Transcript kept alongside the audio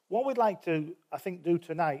what we'd like to, I think, do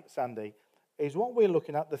tonight, Sandy, is what we're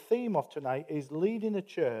looking at. The theme of tonight is leading a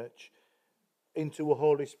church into a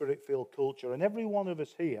Holy Spirit-filled culture. And every one of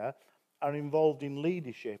us here are involved in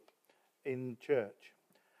leadership in church.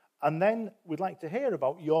 And then we'd like to hear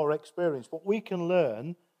about your experience, what we can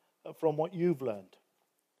learn from what you've learned.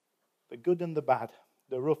 The good and the bad,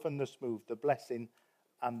 the rough and the smooth, the blessing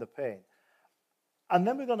and the pain. And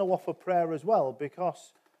then we're going to offer prayer as well,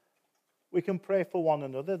 because we can pray for one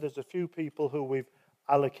another. There's a few people who we've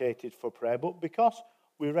allocated for prayer, but because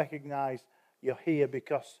we recognize you're here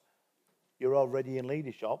because you're already in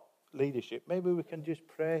leadership, maybe we can just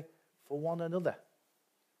pray for one another.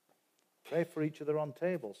 Pray for each other on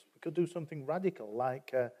tables. We could do something radical,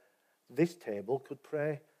 like this table could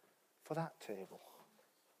pray for that table.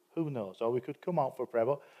 Who knows? Or we could come out for prayer,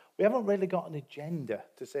 but we haven't really got an agenda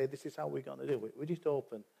to say this is how we're going to do it. We're just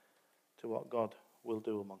open to what God will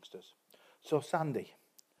do amongst us. So, Sandy,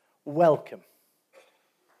 welcome.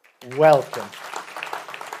 Welcome.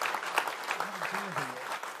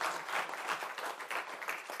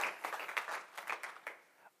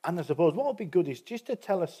 And I suppose what would be good is just to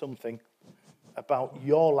tell us something about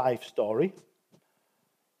your life story.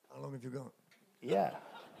 How long have you got? Yeah.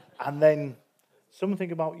 And then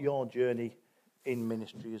something about your journey in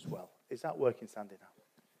ministry as well. Is that working, Sandy,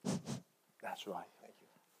 now? That's right. Thank you.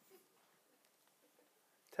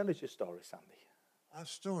 Tell us your story, Sandy. Our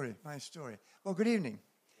story, my story. Well, good evening.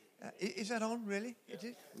 Is that on, really? Yeah. It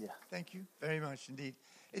is? Yeah. Thank you very much indeed.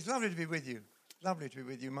 It's lovely to be with you. Lovely to be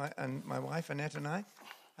with you, my wife, Annette, and I.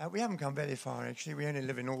 We haven't come very far, actually. We only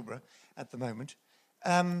live in Aldeburgh at the moment.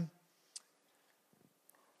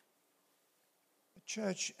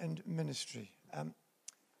 Church and ministry.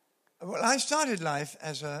 Well, I started life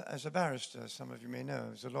as a barrister, some of you may know.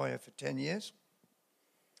 I was a lawyer for 10 years.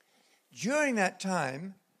 During that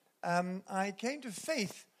time, I came to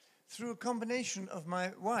faith through a combination of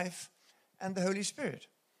my wife and the Holy Spirit.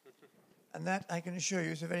 And that, I can assure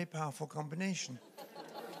you, is a very powerful combination.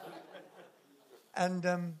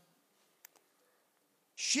 And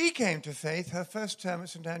she came to faith her first term at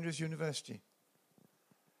St. Andrews University.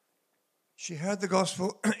 She heard the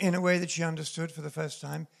gospel in a way that she understood for the first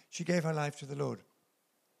time. She gave her life to the Lord.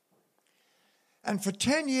 And for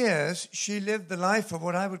 10 years, she lived the life of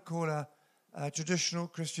what I would call a traditional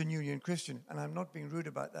Christian Union Christian. And I'm not being rude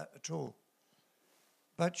about that at all.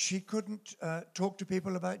 But she couldn't talk to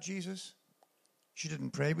people about Jesus. She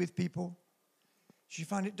didn't pray with people. She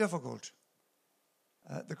found it difficult,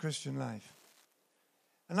 the Christian life.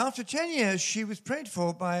 And after 10 years, she was prayed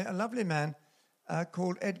for by a lovely man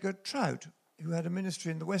called Edgar Trout, who had a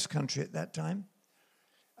ministry in the West Country at that time.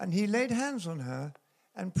 And he laid hands on her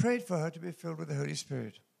and prayed for her to be filled with the Holy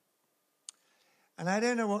Spirit. And I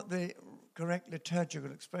don't know what the correct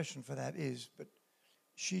liturgical expression for that is, but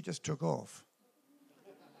she just took off.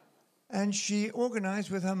 And she organized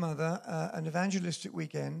with her mother an evangelistic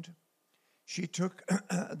weekend. She took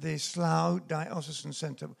the Slough Diocesan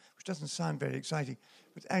Centre, which doesn't sound very exciting,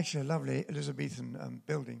 but actually a lovely Elizabethan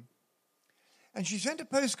building. And she sent a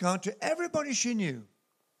postcard to everybody she knew,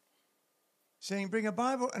 saying, bring a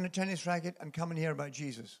Bible and a tennis racket and come and hear about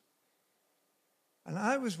Jesus. And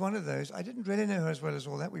I was one of those. I didn't really know her as well as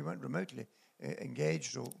all that. We weren't remotely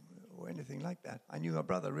engaged or anything like that. I knew her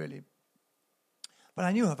brother, really. But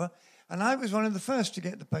I knew of her. And I was one of the first to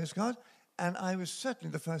get the postcard, and I was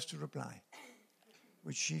certainly the first to reply,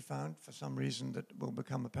 which she found, for some reason that will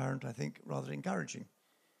become apparent, I think, rather encouraging.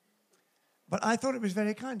 But I thought it was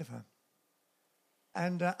very kind of her.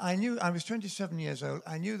 And I knew, I was 27 years old,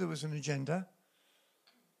 I knew there was an agenda,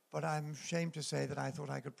 but I'm ashamed to say that I thought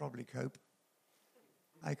I could probably cope.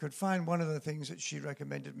 I could find one of the things that she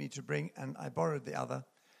recommended me to bring, and I borrowed the other.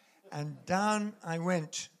 And down I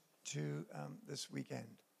went to this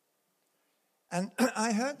weekend. And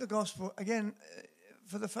I heard the gospel, again,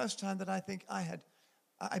 for the first time that I think I had.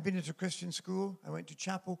 I'd been at a Christian school. I went to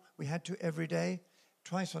chapel. We had to every day,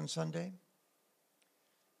 twice on Sunday.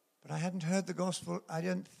 But I hadn't heard the gospel, I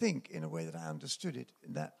don't think, in a way that I understood it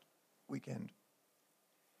in that weekend.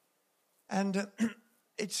 And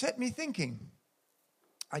it set me thinking.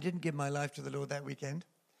 I didn't give my life to the Lord that weekend.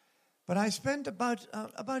 But I spent about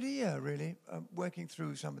a year, really, working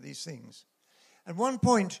through some of these things. At one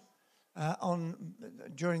point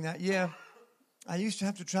during that year, I used to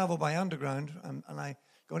have to travel by underground, and I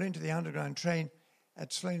got into the underground train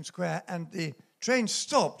at Sloane Square, and the train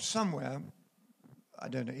stopped somewhere, I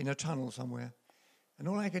don't know, in a tunnel somewhere. And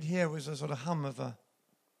all I could hear was a sort of hum of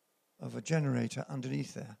a generator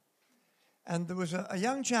underneath there. And there was a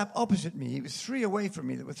young chap opposite me. He was 3 away from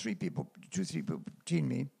me. There were 3 people, 2, 3 people between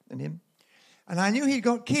me and him. And I knew he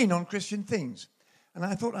got keen on Christian things. And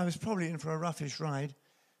I thought I was probably in for a roughish ride.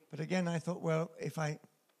 But again, I thought, well, if I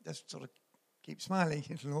just sort of keep smiling,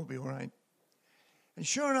 it'll all be all right. And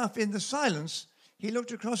sure enough, in the silence, he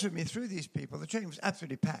looked across at me through these people. The train was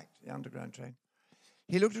absolutely packed, the underground train.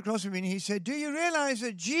 He looked across at me and he said, "Do you realize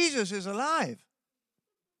that Jesus is alive?"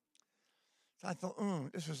 So I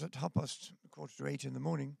thought, this was at 7:45 in the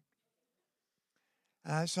morning.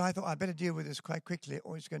 So I thought, I better deal with this quite quickly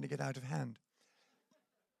or it's going to get out of hand.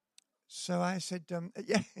 So I said,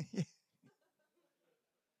 yeah.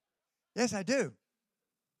 Yes, I do.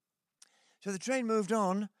 So the train moved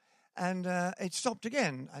on, and it stopped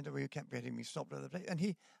again. We kept getting me stopped at the place. And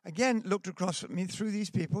he again looked across at me through these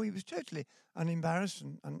people. He was totally unembarrassed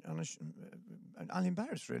and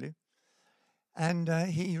unembarrassed, really. And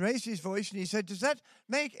he raised his voice and he said, "Does that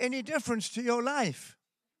make any difference to your life?"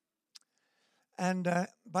 And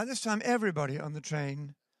by this time, everybody on the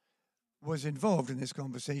train was involved in this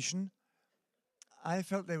conversation. I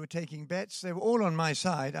felt they were taking bets. They were all on my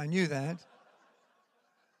side. I knew that.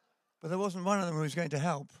 But there wasn't one of them who was going to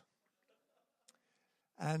help.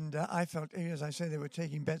 And I felt, as I say, they were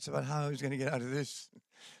taking bets about how I was going to get out of this,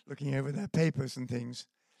 looking over their papers and things.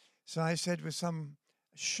 So I said with some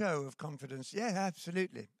show of confidence, "Yeah,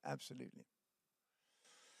 absolutely, absolutely."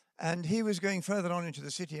 And he was going further on into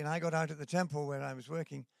the city, and I got out at the temple where I was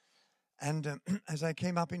working. And as I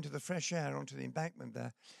came up into the fresh air onto the embankment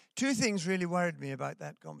there, two things really worried me about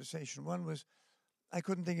that conversation. One was I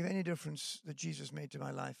couldn't think of any difference that Jesus made to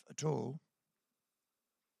my life at all.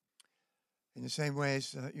 In the same way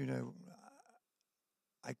as,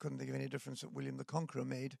 I couldn't think of any difference that William the Conqueror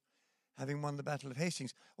made, having won the Battle of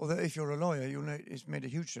Hastings. Although if you're a lawyer, you'll know it's made a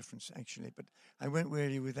huge difference, actually. But I won't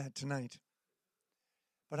weary you with that tonight.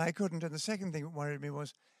 But I couldn't. And the second thing that worried me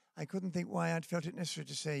was I couldn't think why I'd felt it necessary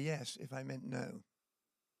to say yes if I meant no.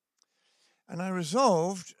 And I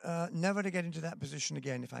resolved never to get into that position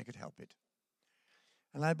again if I could help it.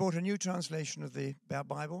 And I bought a new translation of the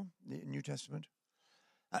Bible, the New Testament.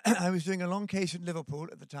 I was doing a long case in Liverpool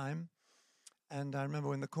at the time. And I remember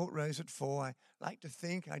when the court rose at 4, I liked to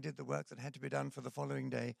think I did the work that had to be done for the following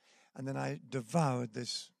day. And then I devoured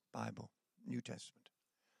this Bible, New Testament.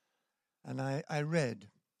 And I read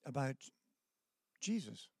about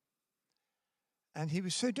Jesus. And he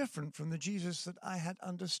was so different from the Jesus that I had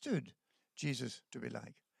understood Jesus to be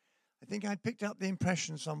like. I think I'd picked up the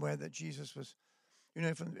impression somewhere that Jesus was,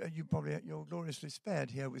 you're gloriously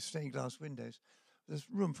spared here with stained glass windows. There's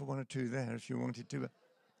room for one or two there if you wanted to.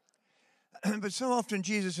 But so often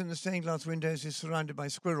Jesus in the stained glass windows is surrounded by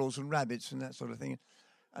squirrels and rabbits and that sort of thing.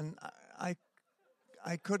 And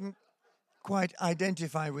I couldn't quite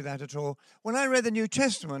identify with that at all. When I read the New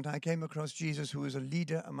Testament, I came across Jesus who was a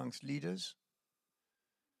leader amongst leaders.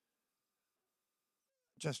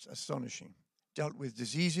 Just astonishing. Dealt with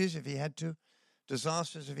diseases if he had to,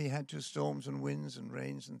 disasters if he had to, storms and winds and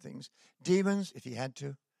rains and things, demons if he had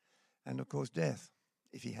to, and of course death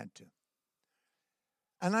if he had to.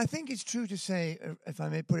 And I think it's true to say, if I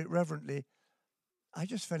may put it reverently, I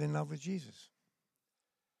just fell in love with Jesus.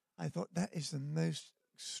 I thought that is the most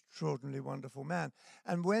extraordinarily wonderful man.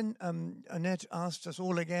 And when Annette asked us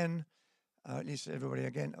all again, at least everybody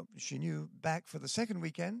again, she knew, back for the second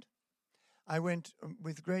weekend, I went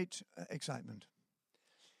with great excitement.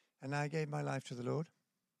 And I gave my life to the Lord.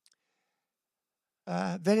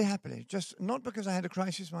 Very happily. Just not because I had a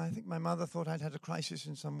crisis. I think my mother thought I'd had a crisis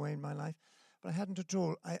in some way in my life. But I hadn't at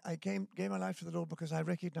all. I gave my life to the Lord because I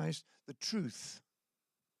recognized the truth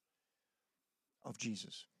of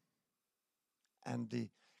Jesus and the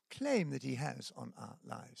claim that he has on our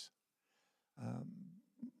lives.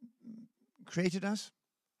 Created us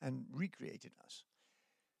and recreated us.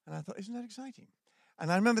 And I thought, isn't that exciting?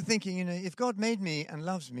 And I remember thinking, if God made me and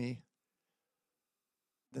loves me,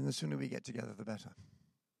 then the sooner we get together, the better.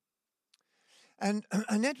 And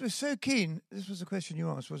Annette was so keen. This was the question you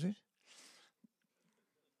asked, was it?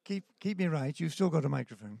 Keep me right. You've still got a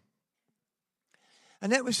microphone.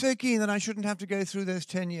 Annette was so keen that I shouldn't have to go through those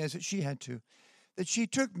 10 years that she had to, that she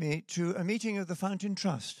took me to a meeting of the Fountain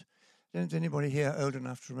Trust. Isn't anybody here old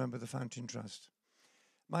enough to remember the Fountain Trust?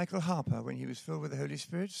 Michael Harper, when he was filled with the Holy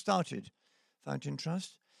Spirit, started Fountain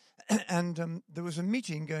Trust. And there was a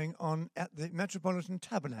meeting going on at the Metropolitan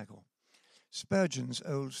Tabernacle, Spurgeon's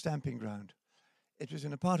old stamping ground. It was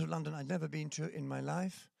in a part of London I'd never been to in my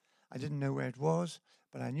life. I didn't know where it was,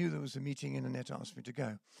 but I knew there was a meeting and Annette asked me to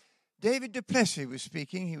go. David du Plessis was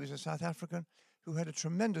speaking. He was a South African who had a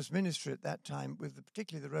tremendous ministry at that time with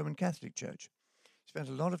particularly the Roman Catholic Church. He spent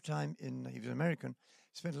a lot of time he was American,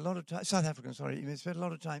 South African, he spent a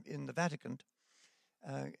lot of time in the Vatican,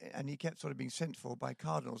 and he kept sort of being sent for by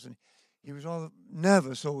cardinals. And he was rather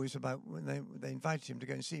nervous always about when they invited him to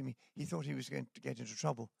go and see me. He thought he was going to get into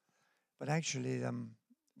trouble. But actually,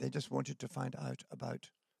 they just wanted to find out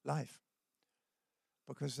about life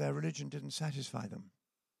because their religion didn't satisfy them.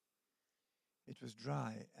 It was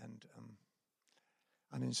dry and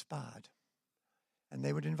uninspired. And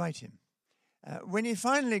they would invite him. When he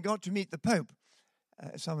finally got to meet the Pope,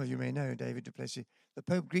 some of you may know David du Plessis, the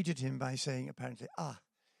Pope greeted him by saying, apparently,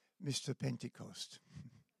 Mr. Pentecost,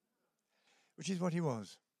 which is what he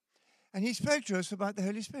was. And he spoke to us about the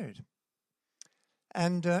Holy Spirit.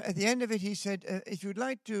 And at the end of it, he said, if you'd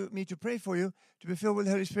like me to pray for you to be filled with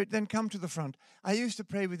the Holy Spirit, then come to the front. I used to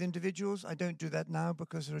pray with individuals. I don't do that now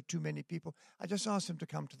because there are too many people. I just ask them to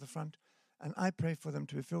come to the front, and I pray for them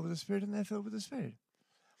to be filled with the Spirit, and they're filled with the Spirit.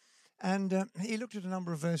 And he looked at a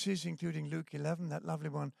number of verses, including Luke 11, that lovely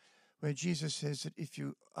one, where Jesus says that if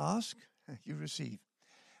you ask, you receive.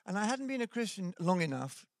 And I hadn't been a Christian long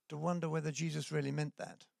enough to wonder whether Jesus really meant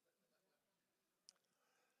that.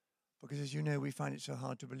 Because as you know, we find it so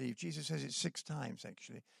hard to believe. Jesus says it 6 times,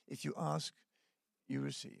 actually. If you ask, you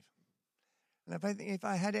receive. And if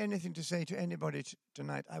I had anything to say to anybody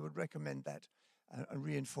tonight, I would recommend that and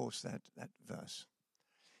reinforce that verse.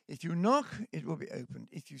 If you knock, it will be opened.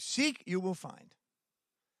 If you seek, you will find.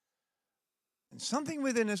 And something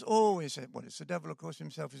within us always said, it's the devil, of course,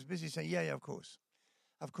 himself is busy saying, yeah, of course,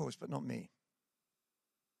 but not me.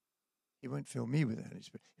 He won't fill me with the Holy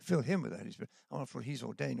Spirit. Fill him with the Holy Spirit. After all, he's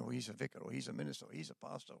ordained, or he's a vicar, or he's a minister, or he's a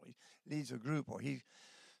pastor, or he leads a group, or he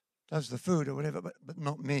does the food, or whatever, but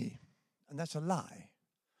not me. And that's a lie.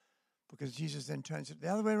 Because Jesus then turns it the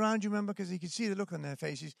other way around, you remember, because he could see the look on their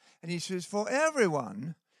faces, and he says, for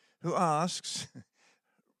everyone who asks,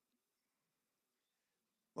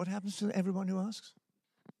 what happens to everyone who asks?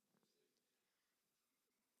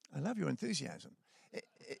 I love your enthusiasm.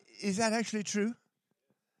 Is that actually true?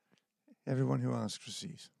 Everyone who asks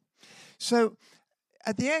receives. So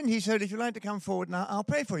at the end, he said, if you'd like to come forward now, I'll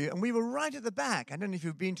pray for you. And we were right at the back. I don't know if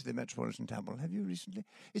you've been to the Metropolitan Temple. Have you recently?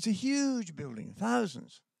 It's a huge building,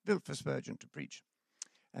 thousands, built for Spurgeon to preach.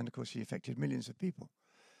 And, of course, he affected millions of people.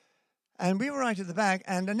 And we were right at the back.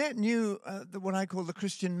 And Annette knew what I call the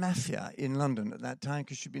Christian mafia in London at that time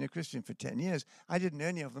because she'd been a Christian for 10 years. I didn't know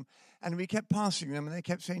any of them. And we kept passing them, and they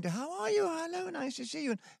kept saying to her, how are you? Hello, nice to see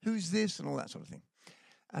you. And who's this? And all that sort of thing.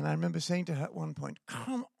 And I remember saying to her at one point,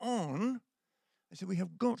 come on. I said, we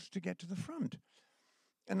have got to get to the front.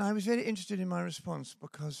 And I was very interested in my response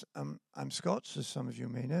because I'm Scots, as some of you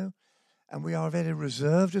may know, and we are very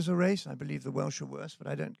reserved as a race. I believe the Welsh are worse, but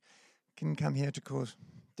I can come here to cause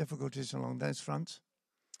difficulties along those fronts.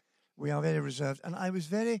 We are very reserved. And I was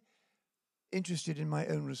very interested in my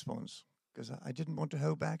own response because I didn't want to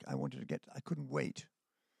hold back. I couldn't wait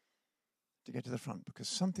to get to the front because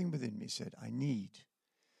something within me said, I need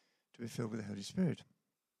to be filled with the Holy Spirit.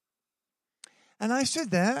 And I stood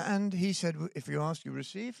there, and he said, if you ask, you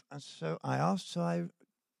receive. And so I asked, so I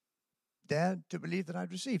dared to believe that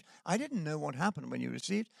I'd received. I didn't know what happened when you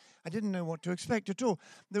received. I didn't know what to expect at all.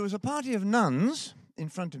 There was a party of nuns in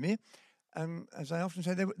front of me. As I often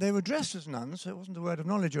say, they were dressed as nuns, so it wasn't a word of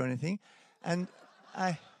knowledge or anything. And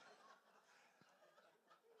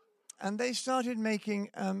they started making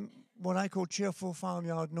what I call cheerful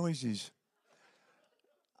farmyard noises.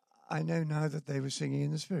 I know now that they were singing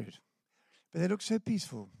in the Spirit. But they looked so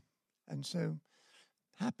peaceful and so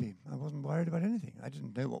happy. I wasn't worried about anything. I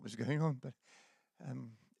didn't know what was going on. But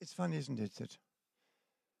it's funny, isn't it, that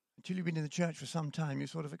until you've been in the church for some time, you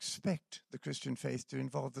sort of expect the Christian faith to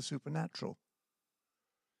involve the supernatural.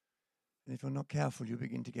 And if you're not careful, you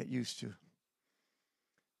begin to get used to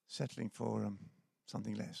settling for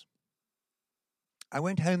something less. I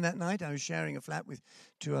went home that night. I was sharing a flat with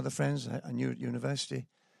 2 other friends I knew at university.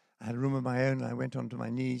 I had a room of my own, and I went onto my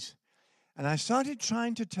knees. And I started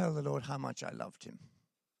trying to tell the Lord how much I loved him.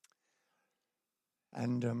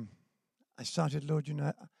 And I started, Lord,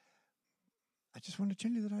 I just want to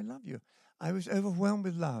tell you that I love you. I was overwhelmed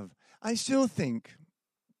with love. I still think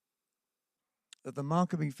that the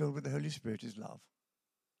mark of being filled with the Holy Spirit is love.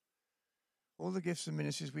 All the gifts and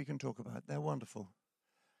ministries we can talk about, they're wonderful.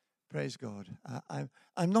 Praise God.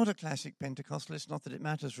 I'm not a classic Pentecostalist, not that it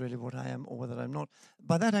matters really what I am or whether I'm not.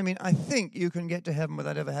 By that I mean I think you can get to heaven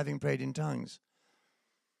without ever having prayed in tongues.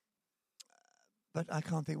 But I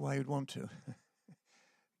can't think why you'd want to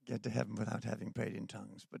get to heaven without having prayed in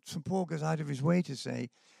tongues. But St. Paul goes out of his way to say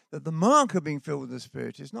that the mark of being filled with the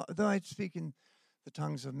Spirit is not, though I speak in the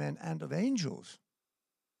tongues of men and of angels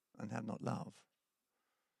and have not love,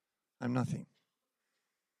 I'm nothing.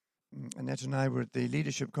 Annette and I were at the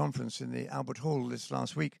leadership conference in the Albert Hall this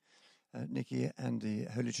last week, Nikki and the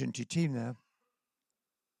Holy Trinity team there.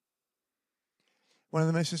 One of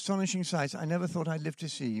the most astonishing sights I never thought I'd live to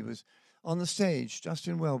see was on the stage,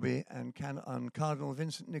 Justin Welby and Cardinal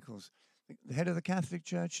Vincent Nichols, the head of the Catholic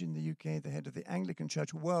Church in the UK, the head of the Anglican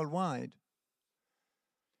Church worldwide,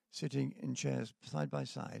 sitting in chairs side by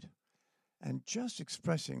side and just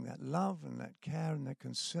expressing that love and that care and that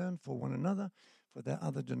concern for one another, for their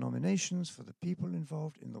other denominations, for the people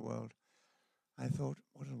involved in the world. I thought,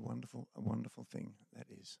 what a wonderful thing that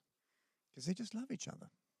is. Because they just love each other.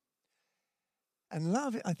 And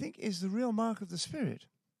love, I think, is the real mark of the Spirit.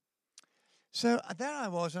 So there I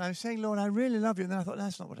was, and I was saying, Lord, I really love you. And then I thought,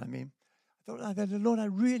 that's not what I mean. I thought, Lord, I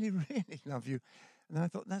really, really love you. And then I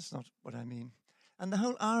thought, that's not what I mean. And the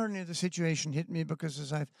whole irony of the situation hit me because,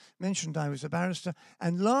 as I've mentioned, I was a barrister,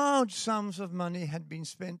 and large sums of money had been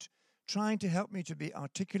spent trying to help me to be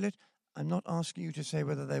articulate. I'm not asking you to say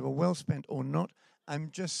whether they were well spent or not. I'm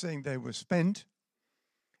just saying they were spent.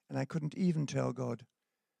 And I couldn't even tell God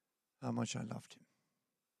how much I loved him.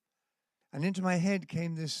 And into my head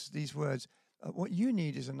came these words, what you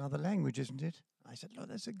need is another language, isn't it? I said, Lord,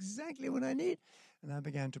 that's exactly what I need. And I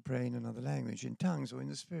began to pray in another language, in tongues or in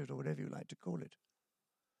the Spirit or whatever you like to call it.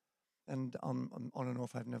 And on and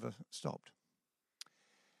off, I've never stopped.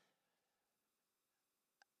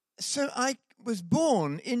 So I was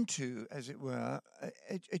born into, as it were,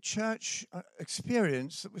 a church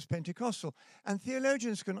experience that was Pentecostal. And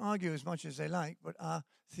theologians can argue as much as they like, but our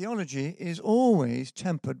theology is always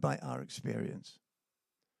tempered by our experience.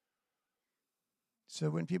 So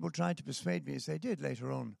when people tried to persuade me, as they did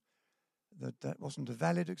later on, that wasn't a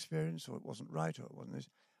valid experience, or it wasn't right, or it wasn't this,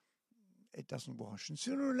 it doesn't wash. And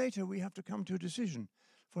sooner or later, we have to come to a decision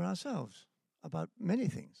for ourselves about many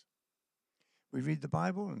things. We read the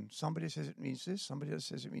Bible, and somebody says it means this, somebody else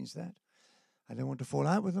says it means that. I don't want to fall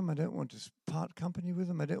out with them. I don't want to part company with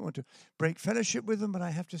them. I don't want to break fellowship with them. But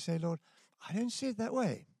I have to say, Lord, I don't see it that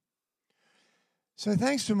way. So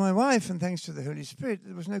thanks to my wife and thanks to the Holy Spirit,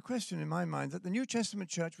 there was no question in my mind that the New Testament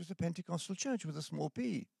church was a Pentecostal church with a small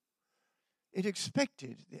p. It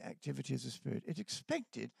expected the activity of the Spirit. It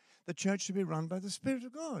expected the church to be run by the Spirit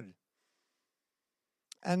of God.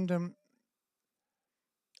 And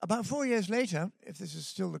about 4 years later, if this is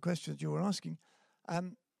still the question that you were asking,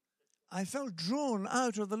 I felt drawn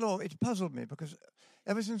out of the law. It puzzled me because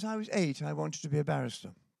ever since I was 8, I wanted to be a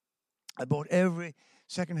barrister. I bought every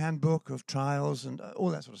second-hand book of trials and all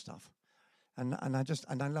that sort of stuff. And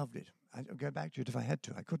I loved it. I'd go back to it if I had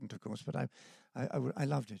to. I couldn't, of course, but I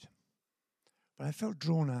loved it. But I felt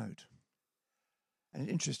drawn out. And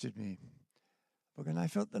it interested me. And I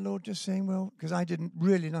felt the Lord just saying, well, because I did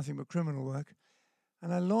really nothing but criminal work,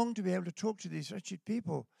 and I longed to be able to talk to these wretched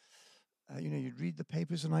people. You'd read the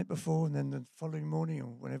papers the night before, and then the following morning, or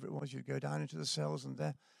whenever it was, you'd go down into the cells, and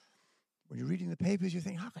there, when you're reading the papers, you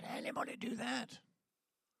think, how could anybody do that?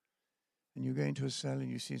 And you go into a cell, and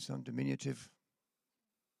you see some diminutive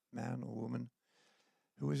man or woman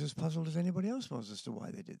who was as puzzled as anybody else was as to why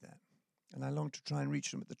they did that. And I longed to try and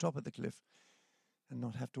reach them at the top of the cliff and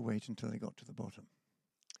not have to wait until they got to the bottom.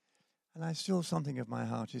 And something of my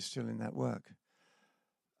heart is still in that work.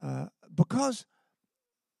 Because,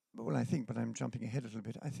 well, but I'm jumping ahead a little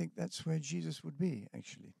bit, I think that's where Jesus would be,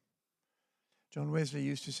 actually. John Wesley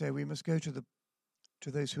used to say, we must go to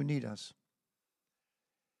those who need us,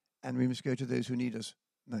 and we must go to those who need us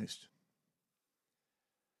most.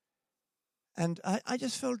 And I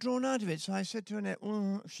just felt drawn out of it. So I said to Annette,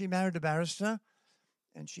 she married a barrister,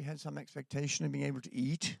 and she had some expectation of being able to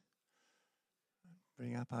eat,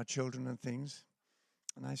 bring up our children and things.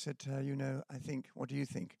 And I said to her, what do you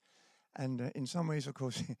think? And in some ways, of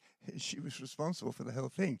course, she was responsible for the whole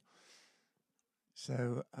thing.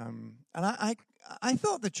 So, and I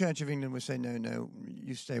thought the Church of England would say, no,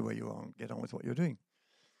 you stay where you are and get on with what you're doing.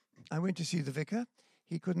 I went to see the vicar.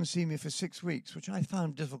 He couldn't see me for 6 weeks, which I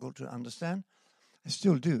found difficult to understand. I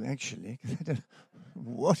still do, actually. I don't know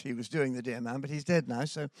what he was doing, the dear man, but he's dead now,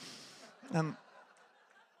 so...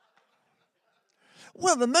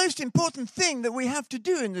 Well, the most important thing that we have to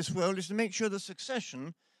do in this world is to make sure the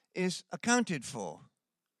succession is accounted for.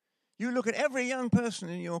 You look at every young person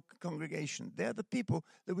in your congregation. They're the people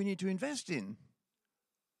that we need to invest in.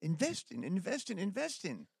 Invest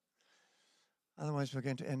in. Otherwise, we're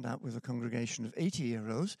going to end up with a congregation of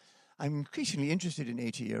 80-year-olds. I'm increasingly interested in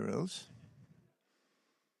 80-year-olds.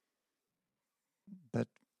 But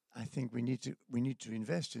I think we need to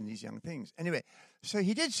invest in these young things. Anyway, so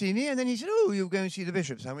he did see me, and then he said, you'll go and see the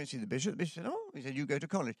bishop. So I went to see the bishop. The bishop said, he said, you go to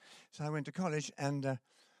college. So I went to college, and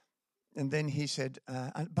then he said,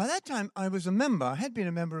 and by that time I was a member. I had been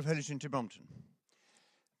a member of Helligton to Brompton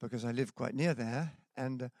because I lived quite near there.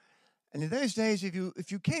 And in those days, if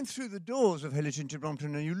you came through the doors of Helligton to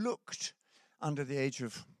Brompton and you looked under the age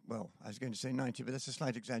of, well, I was going to say 90, but that's a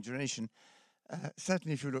slight exaggeration.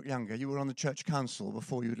 Certainly if you look younger, you were on the church council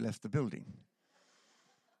before you'd left the building.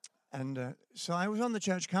 And so I was on the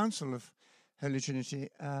church council of Holy Trinity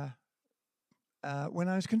when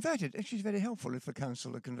I was converted. Actually, it's very helpful if the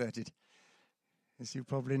council are converted, as you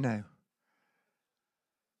probably know.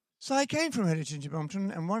 So I came from Holy Trinity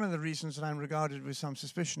Brompton, and one of the reasons that I'm regarded with some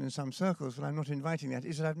suspicion in some circles, but I'm not inviting that,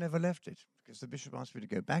 is that I've never left it, because the bishop asked me to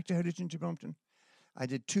go back to Holy Trinity Brompton. I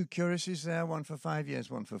did 2 curacies there, one for 5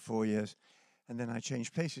 years, one for 4 years, and then I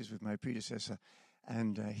changed places with my predecessor,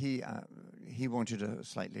 and he wanted a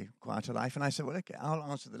slightly quieter life, and I said, well, okay, I'll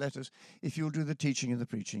answer the letters if you'll do the teaching and the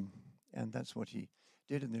preaching. And that's what he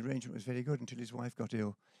did, and the arrangement was very good until his wife got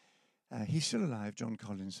ill. He's still alive, John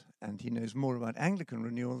Collins, and he knows more about Anglican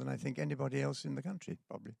renewal than I think anybody else in the country,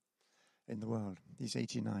 probably, in the world. He's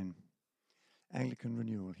 89. Anglican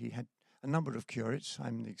renewal. He had a number of curates.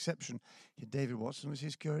 I'm the exception. David Watson was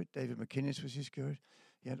his curate. David McInnes was his curate.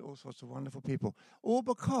 He had all sorts of wonderful people. All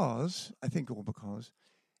because,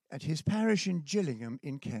 at his parish in Gillingham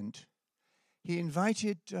in Kent, he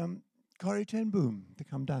invited Corrie ten Boom to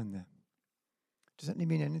come down there. Does that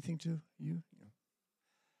mean anything to you? No.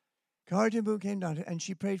 Corrie ten Boom came down and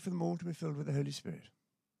she prayed for them all to be filled with the Holy Spirit.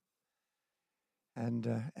 And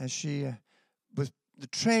as the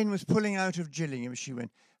train was pulling out of Gillingham, she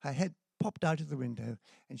went, her head popped out of the window,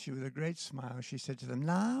 and she, with a great smile, she said to them,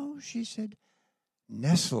 now, she said,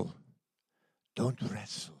 nestle, don't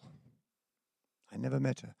wrestle. I never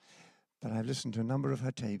met her, but I've listened to a number of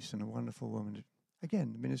her tapes, and a wonderful woman.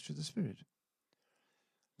 Again, the ministry of the Spirit,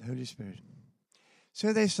 the Holy Spirit.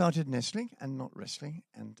 So they started nestling and not wrestling,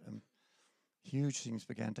 and huge things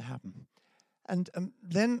began to happen. And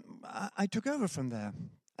then I took over from there.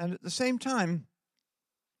 And at the same time,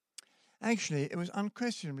 actually, it was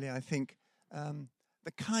unquestionably, I think,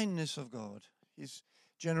 the kindness of God, his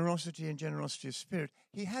generosity and generosity of spirit.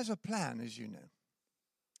 He has a plan, as you know.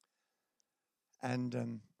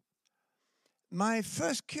 And my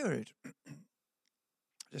first curate,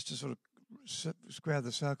 just to sort of square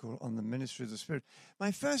the circle on the ministry of the Spirit,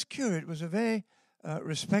 my first curate was a very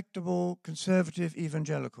respectable, conservative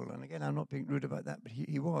evangelical. And again, I'm not being rude about that, but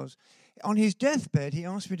he was. On his deathbed, he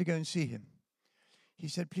asked me to go and see him. He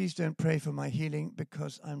said, please don't pray for my healing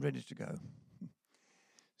because I'm ready to go.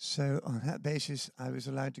 So on that basis, I was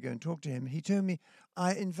allowed to go and talk to him. He told me,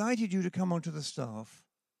 I invited you to come onto the staff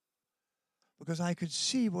because I could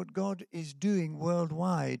see what God is doing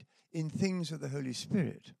worldwide in things of the Holy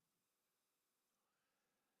Spirit.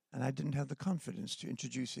 And I didn't have the confidence to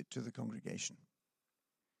introduce it to the congregation.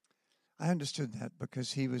 I understood that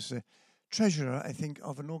because he was a treasurer, I think,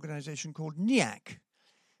 of an organization called NEAC,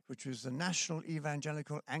 which was the National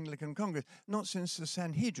Evangelical Anglican Congress. Not since the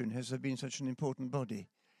Sanhedrin has there been such an important body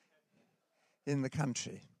in the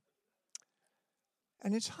country.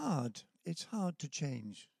 And it's hard to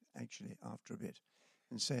change, actually, after a bit,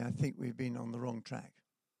 and say, I think we've been on the wrong track.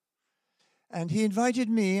 And he invited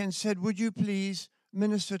me and said, would you please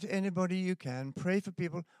minister to anybody you can, pray for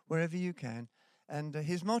people wherever you can. And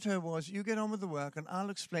his motto was, you get on with the work and I'll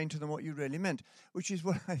explain to them what you really meant, which is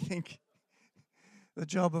what I think the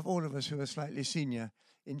job of all of us who are slightly senior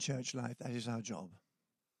in church life, that is our job.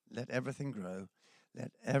 Let everything grow.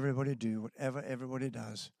 Let everybody do whatever everybody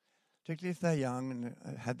does, particularly if they're young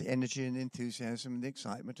and have the energy and the enthusiasm and the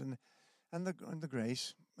excitement and the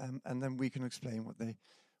grace, and then we can explain what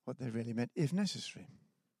they really meant, if necessary.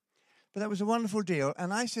 But that was a wonderful deal.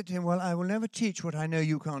 And I said to him, well, I will never teach what I know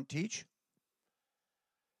you can't teach.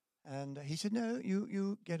 And he said, no,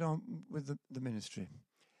 you get on with the ministry.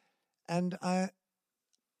 And I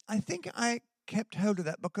think I kept hold of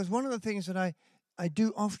that because one of the things that I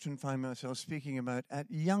do often find myself speaking about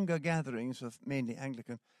at younger gatherings of mainly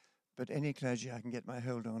Anglican, but any clergy I can get my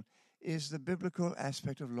hold on, is the biblical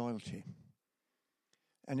aspect of loyalty.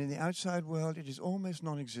 And in the outside world, it is almost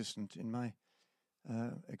non-existent in my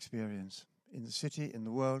experience. In the city, in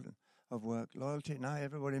the world of work, loyalty, now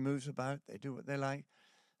everybody moves about, they do what they like.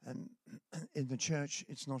 And in the church,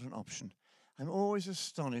 it's not an option. I'm always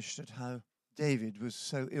astonished at how David was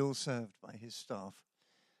so ill-served by his staff,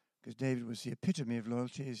 because David was the epitome of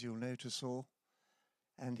loyalty, as you'll know, to Saul,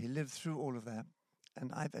 and he lived through all of that.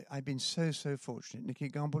 And I've been so fortunate. Nicky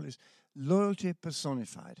Gumbel is loyalty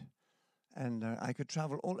personified, and I could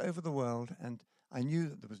travel all over the world, and I knew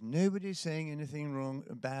that there was nobody saying anything wrong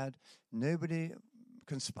or bad, nobody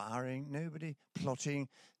conspiring, nobody plotting,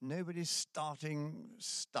 nobody starting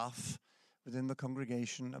stuff within the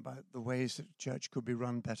congregation about the ways that church could be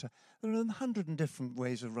run better. There are 100 different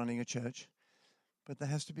ways of running a church, but there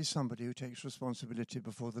has to be somebody who takes responsibility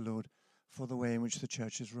before the Lord for the way in which the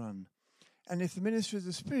church is run. And if the ministry of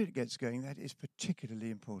the Spirit gets going, that is particularly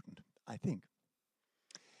important, I think.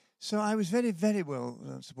 So I was very, very well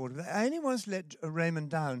supportive of that. I only once let Raymond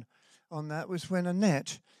down on that was when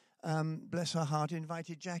Annette, bless her heart,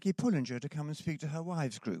 invited Jackie Pullinger to come and speak to her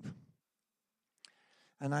wives group.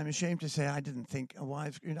 And I'm ashamed to say I didn't think a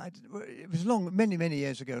wives group. It was many, many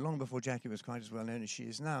years ago, long before Jackie was quite as well known as she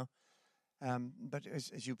is now. But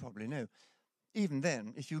as you probably know, even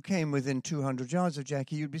then, if you came within 200 yards of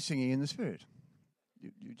Jackie, you'd be singing in the Spirit.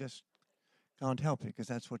 You just can't help it because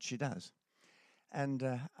that's what she does. And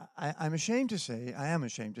I am ashamed to say,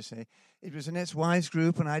 it was Annette's wives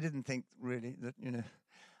group, and I didn't think really that,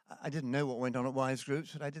 I didn't know what went on at wives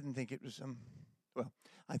groups, but I didn't think it was,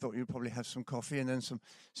 I thought you'd probably have some coffee and then some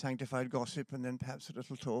sanctified gossip and then perhaps a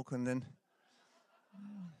little talk and then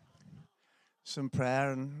some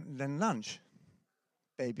prayer and then lunch.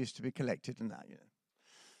 Babies to be collected and that,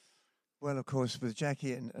 Well, of course, with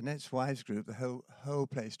Jackie and Annette's wives group, the whole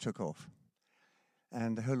place took off.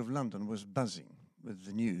 And the whole of London was buzzing with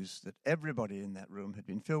the news that everybody in that room had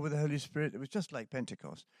been filled with the Holy Spirit. It was just like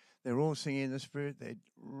Pentecost. They were all singing in the Spirit. They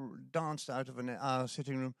danced out of our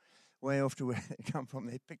sitting room way off to where they come from.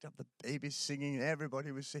 They picked up the babies singing.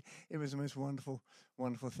 Everybody was singing. It was the most wonderful,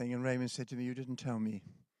 wonderful thing. And Raymond said to me, "You didn't tell me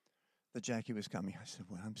that Jackie was coming." I said,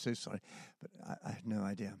 "Well, I'm so sorry, but I had no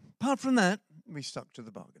idea." Apart from that, we stuck to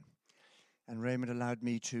the bargain. And Raymond allowed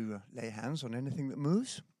me to lay hands on anything that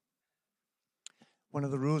moves. One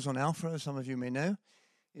of the rules on Alpha, as some of you may know,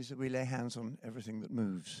 is that we lay hands on everything that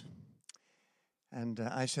moves. And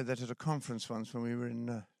I said that at a conference once when we were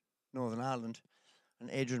in Northern Ireland. And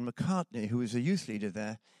Adrian McCartney, who was a youth leader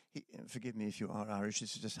there, forgive me if you are Irish,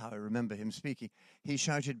 this is just how I remember him speaking. He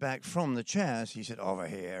shouted back from the chairs, he said, "Over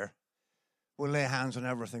here, we'll lay hands on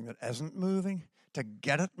everything that isn't moving to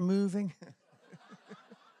get it moving."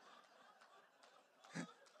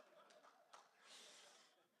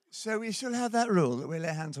 So we still have that rule that we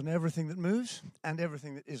lay hands on everything that moves and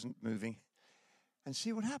everything that isn't moving and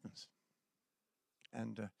see what happens.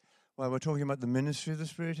 And while we're talking about the ministry of the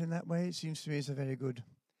Spirit in that way, it seems to me it's a very good,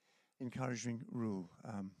 encouraging rule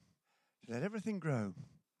to let everything grow.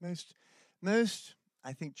 Most,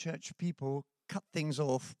 I think, church people cut things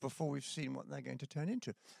off before we've seen what they're going to turn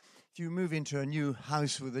into. If you move into a new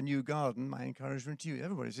house with a new garden, my encouragement to you,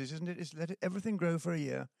 everybody says, isn't it, is let everything grow for a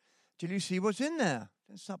year till you see what's in there.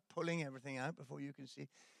 Don't stop pulling everything out before you can see.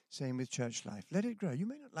 Same with church life. Let it grow. You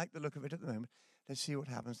may not like the look of it at the moment. Let's see what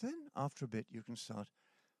happens. Then, after a bit, you can start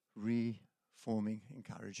reforming,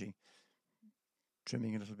 encouraging,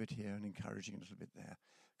 trimming a little bit here and encouraging a little bit there.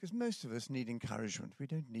 Because most of us need encouragement. We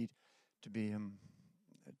don't need to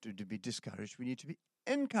be discouraged. We need to be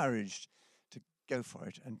encouraged to go for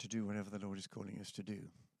it and to do whatever the Lord is calling us to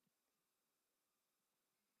do.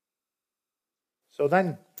 So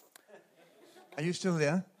then... Are you still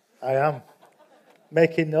there? I am.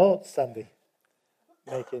 Making notes, Sandy.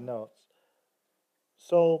 Making notes.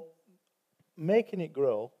 So, making it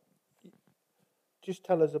grow, just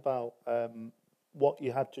tell us about what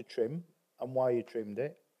you had to trim and why you trimmed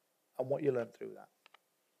it and what you learned through that.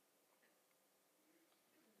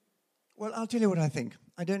 Well, I'll tell you what I think.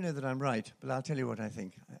 I don't know that I'm right, but I'll tell you what I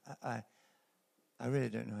think. I really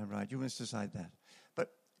don't know I'm right. You must decide that. But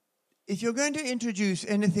if you're going to introduce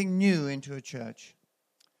anything new into a church,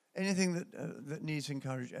 anything that needs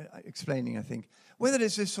explaining, I think, whether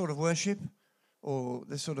it's this sort of worship or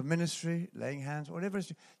this sort of ministry, laying hands, whatever it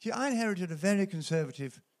is. See, I inherited a very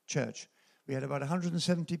conservative church. We had about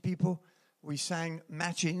 170 people. We sang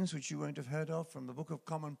matins, which you won't have heard of, from the Book of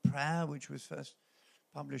Common Prayer, which was first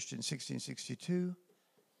published in 1662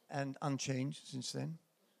 and unchanged since then.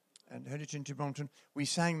 And Holy Trinity Brompton, we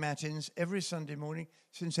sang matins every Sunday morning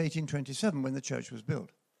since 1827 when the church was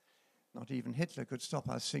built. Not even Hitler could stop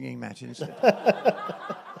us singing matins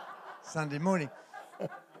Sunday morning.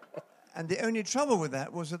 And the only trouble with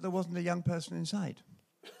that was that there wasn't a young person inside.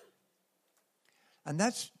 And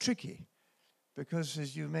that's tricky because,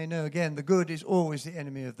 as you may know, again, the good is always the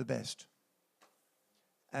enemy of the best.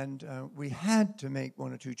 And we had to make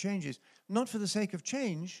one or two changes, not for the sake of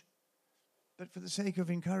change, but for the sake of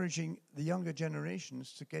encouraging the younger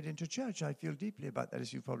generations to get into church. I feel deeply about that,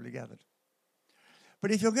 as you've probably gathered.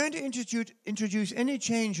 But if you're going to introduce any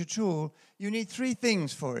change at all, you need three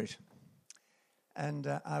things for it. And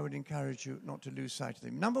I would encourage you not to lose sight of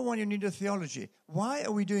them. Number one, you need a theology. Why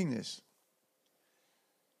are we doing this?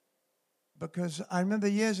 Because I remember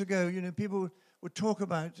years ago, people would talk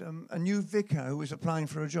about a new vicar who was applying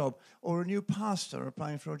for a job, or a new pastor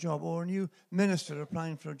applying for a job, or a new minister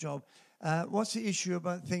applying for a job. What's the issue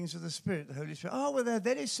about things of the Spirit, the Holy Spirit? Oh, well, they're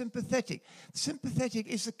very sympathetic. Sympathetic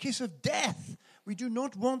is the kiss of death. We do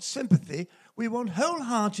not want sympathy. We want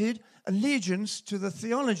wholehearted allegiance to the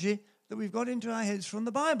theology that we've got into our heads from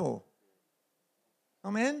the Bible.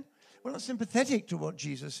 Amen? We're not sympathetic to what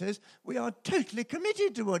Jesus says. We are totally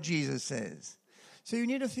committed to what Jesus says. So you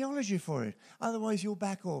need a theology for it. Otherwise, you'll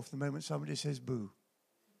back off the moment somebody says boo.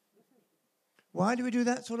 Why do we do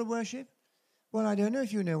that sort of worship? Well, I don't know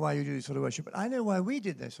if you know why you do this sort of worship, but I know why we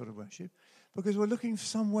did that sort of worship. Because we're looking for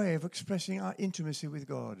some way of expressing our intimacy with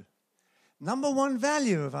God. Number one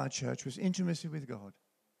value of our church was intimacy with God.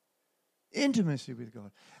 Intimacy with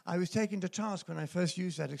God. I was taken to task when I first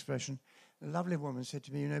used that expression. A lovely woman said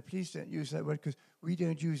to me, please don't use that word because we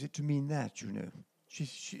don't use it to mean that,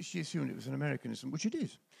 She assumed it was an Americanism, which it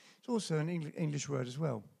is. It's also an English word as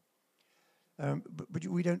well. But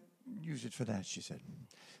we don't use it for that, she said.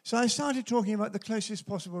 So I started talking about the closest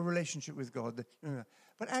possible relationship with God.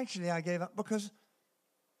 But actually I gave up because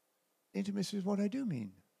intimacy is what I do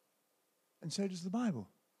mean. And so does the Bible.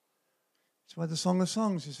 That's why the Song of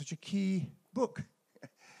Songs is such a key book.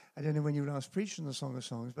 I don't know when you last preached on the Song of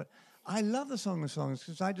Songs, but I love the Song of Songs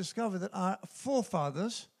because I discovered that our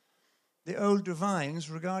forefathers, the old divines,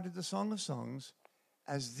 regarded the Song of Songs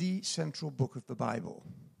as the central book of the Bible.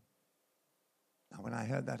 Now, when I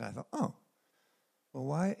heard that, I thought, well,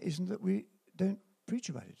 why isn't it we don't preach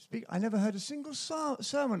about it? I never heard a single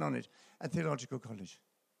sermon on it at theological college.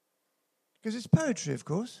 Because it's poetry, of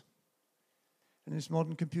course. In this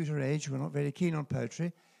modern computer age, we're not very keen on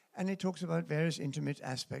poetry. And it talks about various intimate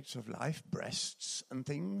aspects of life, breasts and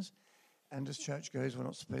things. And as church goes, we're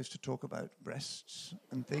not supposed to talk about breasts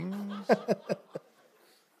and things.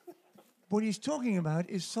 What he's talking about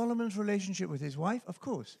is Solomon's relationship with his wife, of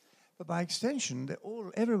course. But by extension,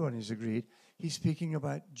 everyone is agreed, he's speaking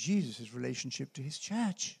about Jesus' relationship to his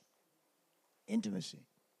church. Intimacy.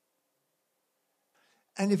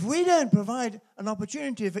 And if we don't provide an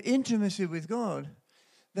opportunity for intimacy with God,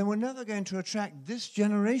 then we're never going to attract this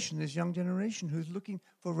generation, this young generation, who's looking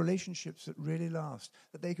for relationships that really last,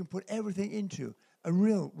 that they can put everything into, a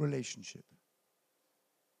real relationship.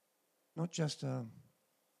 Not just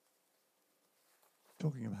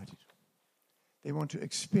talking about it. They want to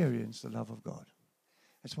experience the love of God.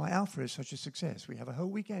 That's why Alpha is such a success. We have a whole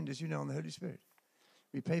weekend, as you know, on the Holy Spirit.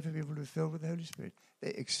 We pray for people to be filled with the Holy Spirit. They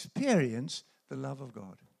experience the love of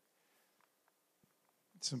God.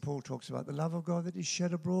 St. Paul talks about the love of God that is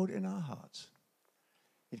shed abroad in our hearts.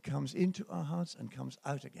 It comes into our hearts and comes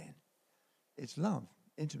out again. It's love,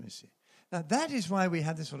 intimacy. Now, that is why we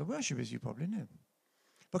have this sort of worship, as you probably know.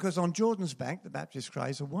 Because on Jordan's Bank, the Baptist Cry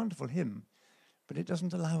is a wonderful hymn, but it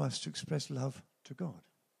doesn't allow us to express love to God.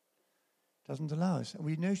 It doesn't allow us. And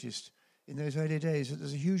we noticed in those early days that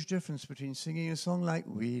there's a huge difference between singing a song like,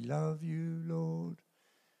 "We love you, Lord,"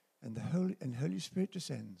 and the Holy Spirit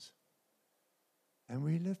descends. And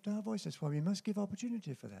we lift our voice. That's why we must give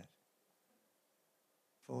opportunity for that.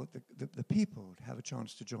 For the people to have a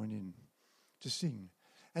chance to join in, to sing.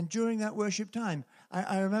 And during that worship time,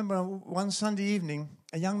 I remember one Sunday evening,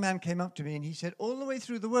 a young man came up to me and he said, all the way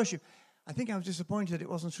through the worship, I think I was disappointed it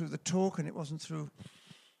wasn't through the talk and it wasn't through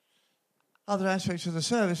other aspects of the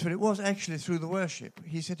service, but it was actually through the worship.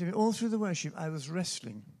 He said to me, all through the worship, I was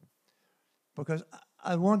wrestling because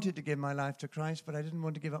I wanted to give my life to Christ, but I didn't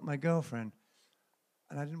want to give up my girlfriend.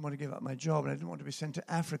 And I didn't want to give up my job, and I didn't want to be sent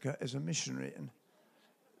to Africa as a missionary. And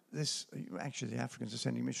actually, the Africans are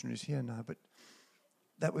sending missionaries here now, but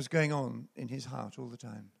that was going on in his heart all the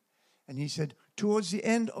time. And he said, towards the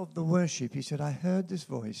end of the worship, he said, I heard this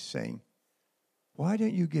voice saying, why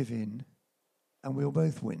don't you give in, and we'll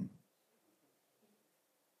both win?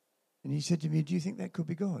 And he said to me, do you think that could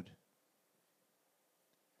be God?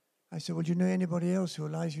 I said, well, do you know anybody else who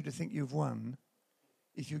allows you to think you've won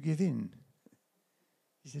if you give in?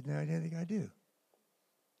 He said, no, I don't think I do.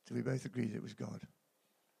 So we both agreed it was God.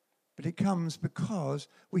 But it comes because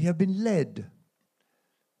we have been led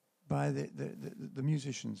by the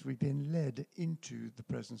musicians. We've been led into the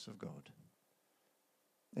presence of God.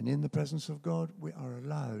 And in the presence of God, we are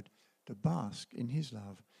allowed to bask in his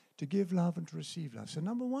love, to give love and to receive love. So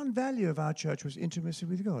number one value of our church was intimacy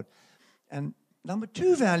with God. And number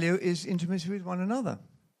two value is intimacy with one another,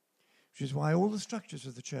 which is why all the structures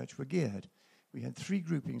of the church were geared. We had three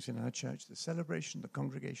groupings in our church, the celebration, the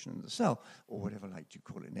congregation, and the cell, or whatever you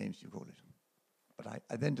call it, names you call it. But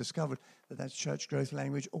I then discovered that that's church growth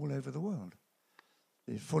language all over the world.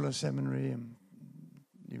 The Fuller Seminary,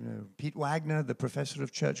 Pete Wagner, the professor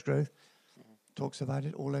of church growth, talks about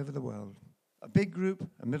it all over the world. A big group,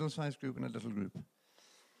 a middle-sized group, and a little group.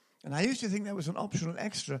 And I used to think that was an optional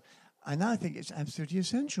extra. I now think it's absolutely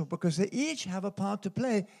essential because they each have a part to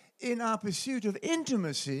play in our pursuit of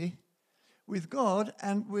intimacy with God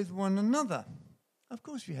and with one another. Of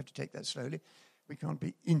course, we have to take that slowly. We can't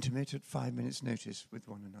be intimate at 5 minutes' notice with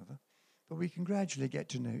one another, but we can gradually get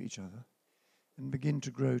to know each other and begin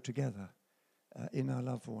to grow together in our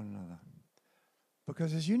love for one another.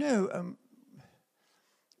 Because as you know,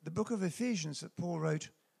 the book of Ephesians that Paul wrote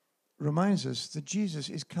reminds us that Jesus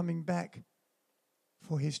is coming back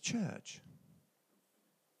for his church.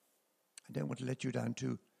 I don't want to let you down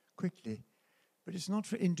too quickly, but it's not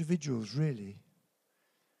for individuals, really.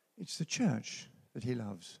 It's the church that he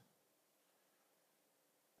loves.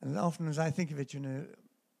 And often as I think of it, you know,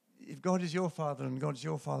 if God is your father, and God is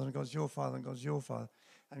your father, and God is your father, and God is your father,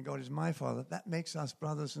 and God is my father, that makes us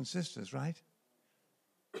brothers and sisters, right?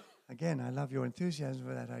 Again, I love your enthusiasm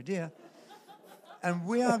for that idea. And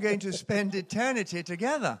we are going to spend eternity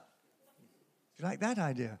together. Do you like that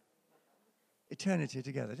idea? Eternity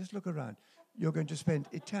together. Just look around. You're going to spend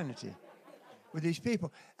eternity with these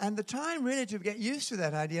people. And the time really to get used to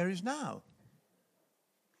that idea is now.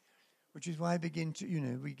 Which is why I begin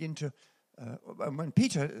to, when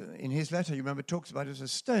Peter, in his letter, you remember, talks about it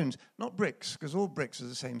as stones, not bricks, because all bricks are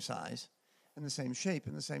the same size and the same shape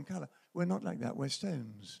and the same color. We're not like that. We're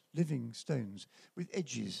stones, living stones, with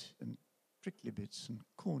edges and prickly bits and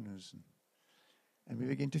corners. And we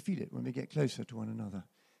begin to feel it when we get closer to one another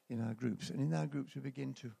in our groups. And in our groups, it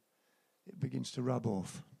begins to rub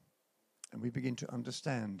off. And we begin to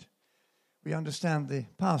understand. We understand the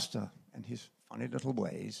pastor and his funny little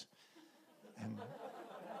ways.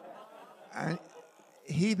 And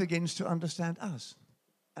he begins to understand us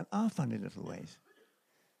and our funny little ways.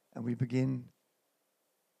 And we begin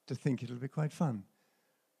to think it'll be quite fun,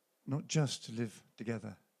 not just to live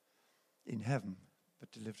together in heaven,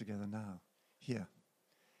 but to live together now, here.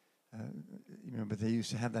 You remember they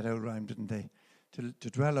used to have that old rhyme, didn't they? To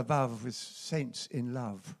dwell above with saints in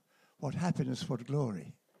love. What happiness, what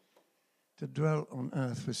glory. To dwell on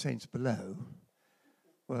earth with saints below.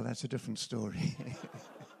 Well, that's a different story.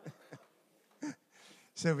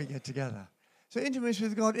 So we get together. So intimacy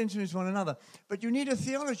with God, intimacy with one another. But you need a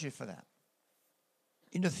theology for that.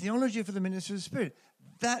 You need a theology for the ministry of the Spirit.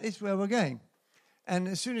 That is where we're going. And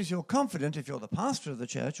as soon as you're confident, if you're the pastor of the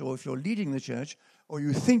church, or if you're leading the church, or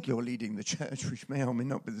you think you're leading the church, which may or may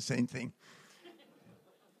not be the same thing,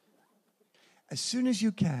 as soon as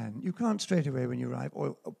you can, you can't straight away when you arrive,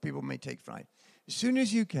 or people may take fright. As soon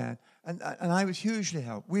as you can, and I was hugely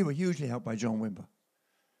helped, we were hugely helped by John Wimber,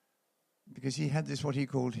 because he had this, what he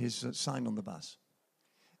called his sign on the bus.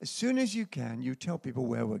 As soon as you can, you tell people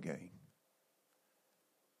where we're going.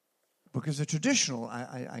 Because the traditional,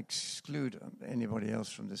 I exclude anybody else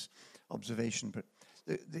from this observation, but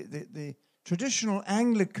the traditional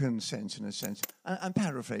Anglican sense, in a sense, I'm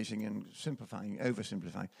paraphrasing and simplifying,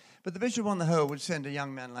 oversimplifying, but the bishop on the whole would send a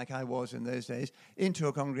young man like I was in those days into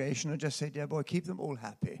a congregation and just say, dear boy, keep them all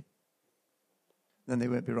happy. Then they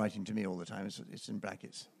won't be writing to me all the time, it's in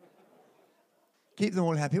brackets. Keep them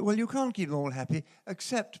all happy. Well, you can't keep them all happy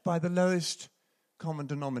except by the lowest common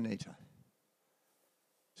denominator.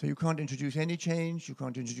 So you can't introduce any change, you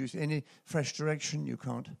can't introduce any fresh direction, you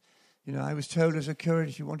can't. You know, I was told as a curate,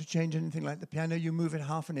 if you want to change anything like the piano, you move it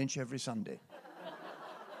half an inch every Sunday.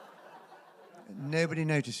 Nobody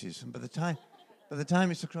notices. And by the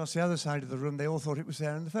time it's across the other side of the room, they all thought it was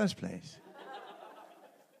there in the first place.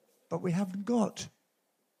 But we haven't got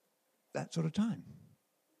that sort of time.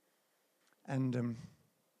 And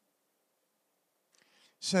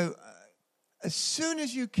so as soon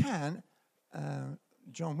as you can,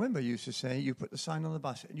 John Wimber used to say, you put the sign on the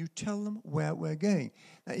bus and you tell them where we're going.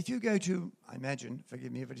 Now, if you go to, I imagine,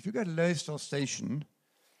 forgive me, but if you go to Lowestoft Station,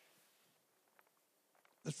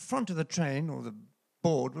 the front of the train or the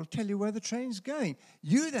board will tell you where the train's going.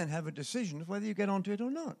 You then have a decision of whether you get onto it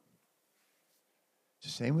or not. It's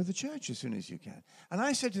the same with the church as soon as you can. And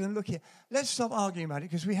I said to them, look here, let's stop arguing about it,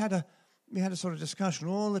 because we had a sort of discussion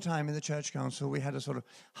all the time in the church council. We had a sort of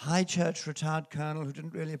high church retired colonel who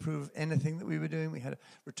didn't really approve of anything that we were doing. We had a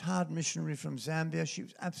retired missionary from Zambia. She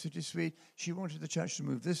was absolutely sweet. She wanted the church to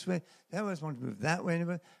move this way. The others wanted to move that way.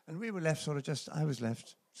 And we were left I was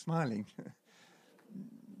left smiling.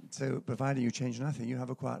 So providing you change nothing, you have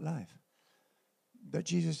a quiet life. But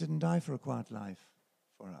Jesus didn't die for a quiet life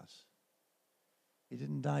for us. He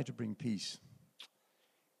didn't die to bring peace.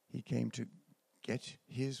 He came to get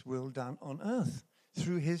his will done on earth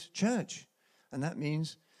through his church. And that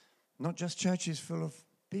means not just churches full of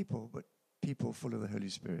people, but people full of the Holy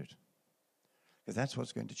Spirit. Because that's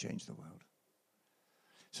what's going to change the world.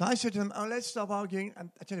 So I said to them, let's stop arguing.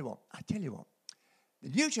 And I tell you what, The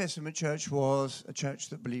New Testament church was a church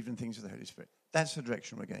that believed in things of the Holy Spirit. That's the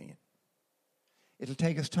direction we're going in. It'll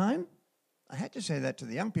take us time. I had to say that to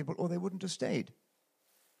the young people, or they wouldn't have stayed,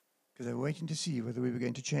 because they were waiting to see whether we were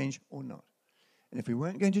going to change or not. And if we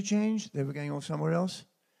weren't going to change, they were going off somewhere else,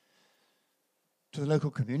 to the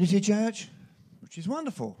local community church, which is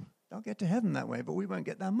wonderful. They'll get to heaven that way, but we won't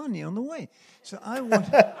get that money on the way. So I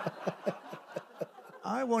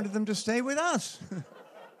wanted them to stay with us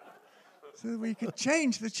so that we could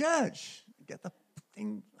change the church, get the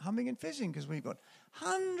thing humming and fizzing, because we've got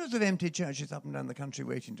hundreds of empty churches up and down the country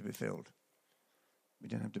waiting to be filled. We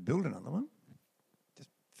don't have to build another one. Just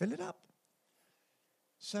fill it up.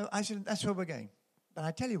 So I said, that's where we're going. But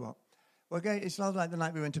I tell you what, we're going. It's not like the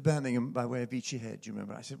night we went to Birmingham by way of Beachy Head. Do you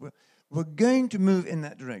remember? I said, we're going to move in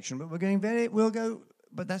that direction, but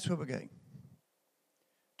but that's where we're going.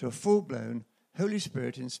 To a full-blown, Holy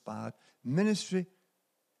Spirit-inspired ministry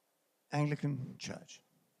Anglican church.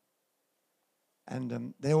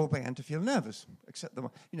 And they all began to feel nervous, except the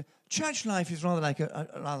one. Church life is rather like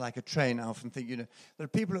a train. I often think, there are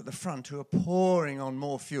people at the front who are pouring on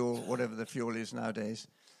more fuel, whatever the fuel is nowadays,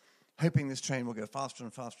 hoping this train will go faster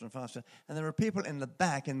and faster and faster. And there are people in the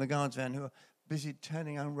back in the guards van who are busy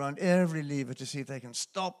turning around every lever to see if they can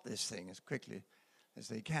stop this thing as quickly as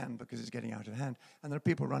they can, because it's getting out of hand. And there are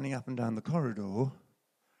people running up and down the corridor,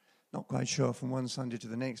 not quite sure from one Sunday to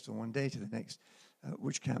the next or one day to the next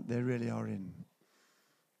which camp they really are in.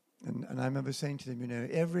 And I remember saying to them,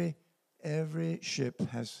 every ship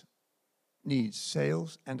needs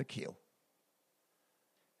sails and a keel.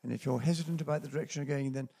 And if you're hesitant about the direction you're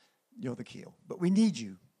going, then you're the keel. But we need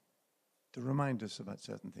you to remind us about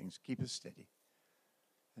certain things, keep us steady.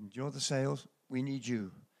 And you're the sails, we need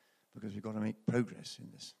you, because we've got to make progress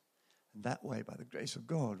in this. And that way, by the grace of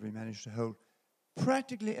God, we managed to hold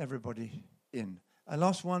practically everybody in. I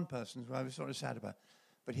lost one person who I was sort of sad about,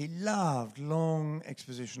 but he loved long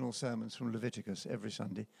expositional sermons from Leviticus every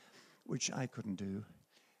Sunday, which I couldn't do.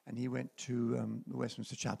 And he went to the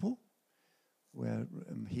Westminster Chapel, where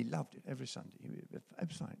he loved it every Sunday.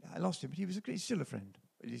 I'm sorry, I lost him, but he's still a friend.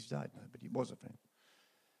 He's died now, but he was a friend.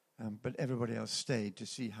 But everybody else stayed to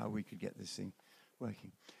see how we could get this thing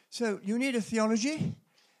working. So you need a theology.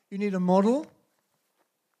 You need a model.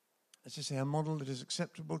 Let's just say a model that is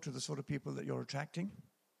acceptable to the sort of people that you're attracting.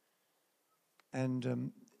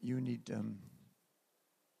 And you need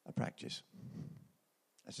a practice.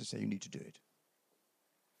 As I say, you need to do it.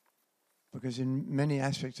 Because in many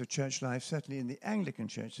aspects of church life, certainly in the Anglican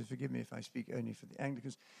church, so forgive me if I speak only for the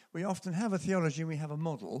Anglicans, we often have a theology and we have a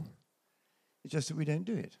model. It's just that we don't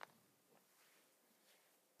do it.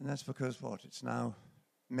 And that's because what? It's now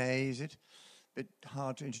May, is it? A bit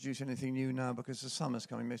hard to introduce anything new now because the summer's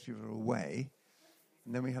coming, most people are away.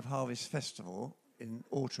 And then we have Harvest Festival in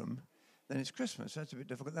autumn. Then it's Christmas, that's a bit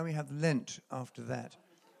difficult. Then we have Lent after that.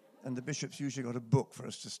 And the bishop's usually got a book for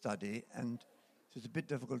us to study, and so it's a bit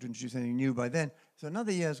difficult to introduce anything new by then. So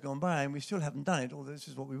another year's gone by, and we still haven't done it, although this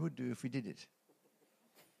is what we would do if we did it.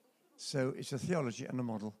 So it's a theology and a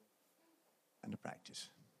model and a practice.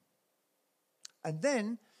 And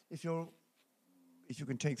then, if you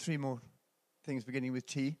can take three more things beginning with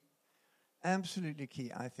T, absolutely key,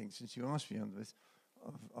 I think, since you asked me on this,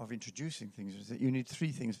 of introducing things, is that you need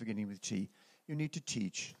three things beginning with T. You need to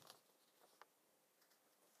teach.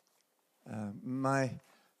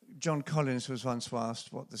 John Collins was once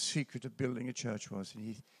asked what the secret of building a church was,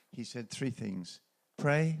 and he said three things.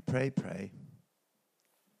 Pray, pray, pray.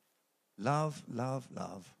 Love, love,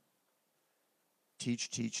 love. Teach,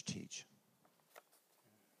 teach, teach.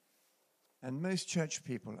 And most church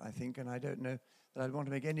people, I think, and I don't know that I'd want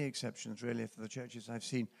to make any exceptions really for the churches I've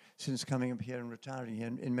seen since coming up here and retiring here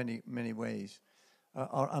in many, many ways,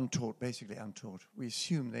 are untaught, basically untaught. We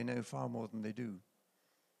assume they know far more than they do.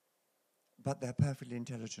 But they're perfectly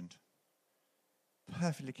intelligent,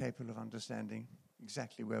 perfectly capable of understanding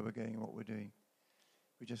exactly where we're going and what we're doing.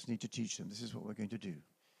 We just need to teach them. This is what we're going to do.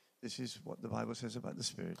 This is what the Bible says about the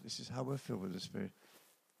Spirit. This is how we're filled with the Spirit.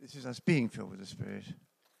 This is us being filled with the Spirit.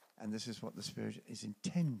 And this is what the Spirit is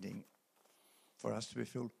intending for us to be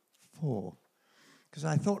filled for. Because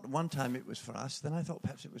I thought one time it was for us, then I thought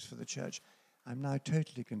perhaps it was for the church. I'm now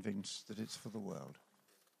totally convinced that it's for the world.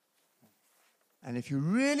 And if you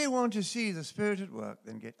really want to see the Spirit at work,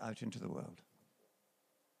 then get out into the world.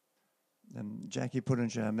 Jackie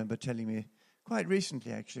Pullinger, I remember telling me quite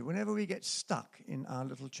recently, actually, whenever we get stuck in our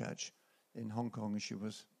little church in Hong Kong, as she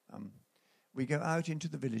was, we go out into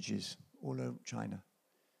the villages all over China.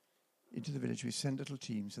 Into the village, we send little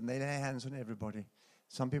teams, and they lay hands on everybody.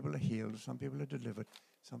 Some people are healed, some people are delivered,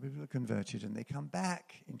 some people are converted, and they come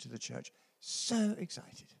back into the church so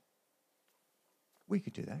excited. We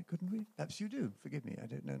could do that, couldn't we? Perhaps you do. Forgive me, I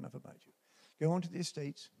don't know enough about you. Go on to the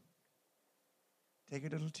estates. Take a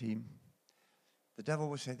little team. The devil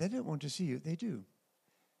will say, they don't want to see you. They do.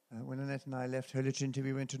 When Annette and I left Holy Trinity,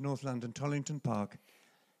 we went to North London, Tollington Park.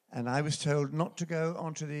 And I was told not to go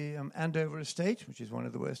onto the Andover estate, which is one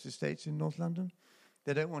of the worst estates in North London.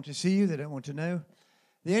 They don't want to see you. They don't want to know.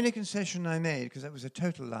 The only concession I made, because that was a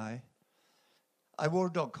total lie, I wore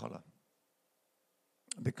a dog collar.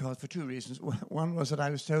 Because for two reasons. One was that I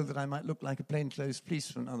was told that I might look like a plainclothes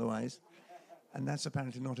policeman otherwise. And that's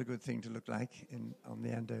apparently not a good thing to look like on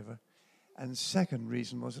the Andover. And the second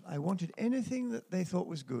reason was that I wanted anything that they thought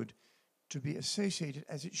was good to be associated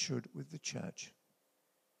as it should with the church.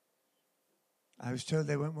 I was told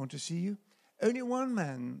they won't want to see you. Only one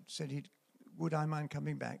man said would I mind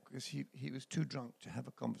coming back, because he was too drunk to have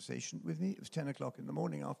a conversation with me. It was 10 o'clock in the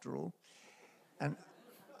morning after all. And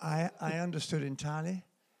I understood entirely.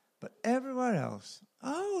 But everywhere else,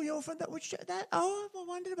 oh, you're from that, oh, I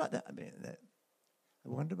wondered about that. I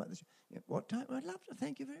wondered about this. What time? I'd love to.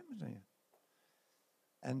 Thank you very much.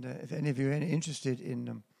 And if any of you are interested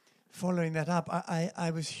in following that up,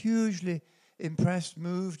 I was hugely impressed,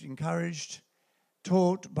 moved, encouraged,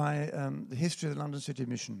 taught by the history of the London City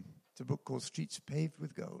Mission. It's a book called Streets Paved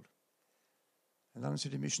with Gold. The London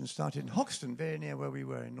City Mission started in Hoxton, very near where we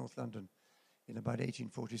were in North London, in about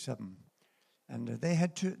 1847. And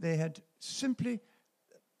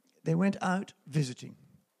they went out visiting.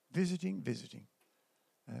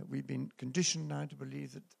 We've been conditioned now to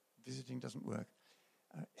believe that visiting doesn't work.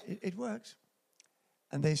 It works.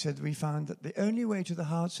 And they said, we found that the only way to the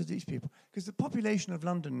hearts of these people, because the population of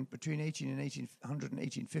London between 1800 and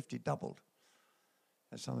 1850 doubled,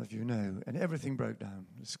 as some of you know, and everything broke down.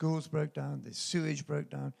 The schools broke down, the sewage broke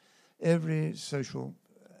down, every social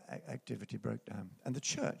activity broke down. And the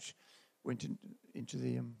church went into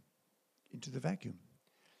the vacuum.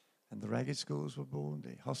 And the ragged schools were born,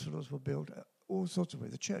 the hospitals were built, all sorts of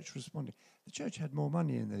ways. The church responded. The church had more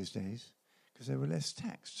money in those days because they were less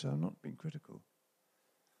taxed, so I'm not being critical.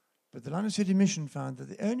 But the London City Mission found that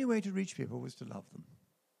the only way to reach people was to love them.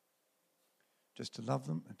 Just to love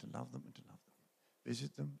them and to love them and to love them.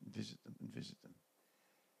 Visit them and visit them and visit them.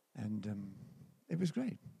 And it was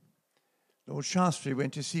great. Lord Shaftesbury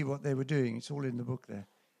went to see what they were doing. It's all in the book there.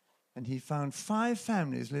 And he found 5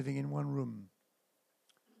 families living in one room.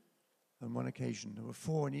 On one occasion, there were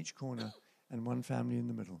 4 in each corner and 1 family in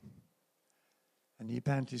the middle. And he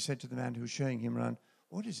apparently said to the man who was showing him around,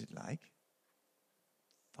 what is it like?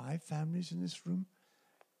 5 families in this room?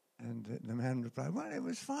 And the man replied, well, it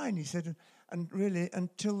was fine. He said, and really,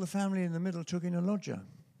 until the family in the middle took in a lodger.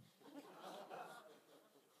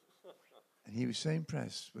 And he was so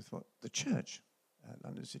impressed with what the church,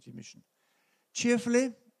 London City Mission,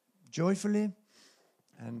 cheerfully, joyfully,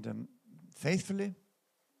 and faithfully,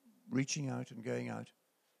 reaching out and going out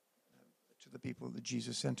to the people that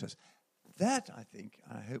Jesus sent us. That,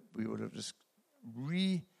 I hope we would have just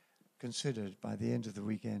reconsidered by the end of the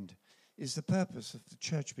weekend, is the purpose of the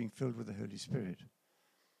church being filled with the Holy Spirit,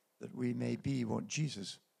 that we may be what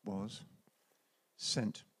Jesus was,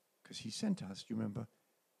 sent, because he sent us, you remember,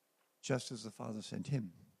 just as the Father sent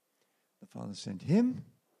him. The Father sent him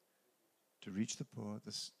to reach the poor,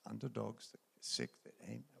 the underdogs, the sick, the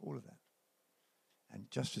lame, all of that. And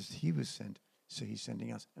just as he was sent, so he's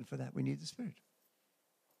sending us. And for that, we need the Spirit.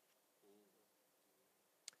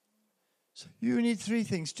 So you need 3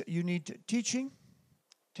 things. You need teaching,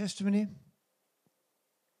 testimony.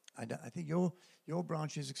 I think your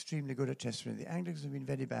branch is extremely good at testimony. The Anglicans have been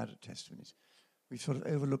very bad at testimonies. We've sort of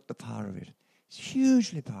overlooked the power of it. It's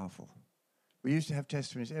hugely powerful. We used to have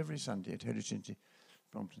testimonies every Sunday at Holy Trinity,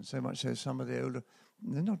 Brompton, so much so some of the older,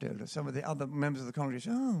 they're not older, some of the other members of the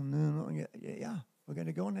congregation, oh, no, not yet. Yeah, we're going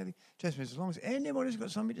to go on having testimonies. As long as anybody's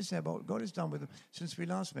got something to say about what God has done with them since we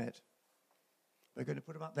last met, we're going to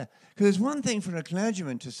put them up there. Because there's one thing for a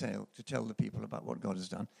clergyman to tell the people about what God has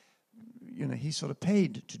done. You know, he's sort of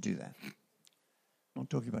paid to do that. I'm not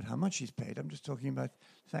talking about how much he's paid. I'm just talking about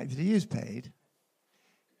the fact that he is paid.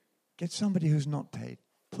 Get somebody who's not paid.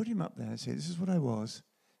 Put him up there and say, this is what I was.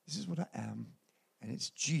 This is what I am. And it's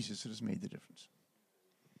Jesus that has made the difference.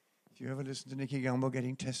 If you ever listen to Nicky Gumbel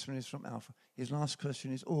getting testimonies from Alpha, his last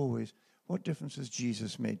question is always, what difference has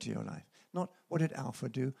Jesus made to your life? Not, what did Alpha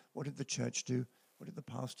do? What did the church do? What did the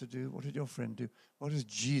pastor do? What did your friend do? What has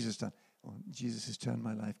Jesus done? Well, Jesus has turned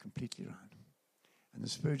my life completely around. And the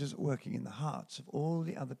Spirit is working in the hearts of all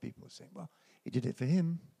the other people, saying, well, he did it for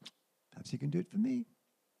him. Perhaps he can do it for me.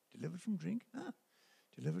 Delivered from drink.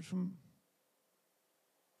 Delivered from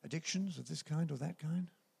addictions of this kind or that kind.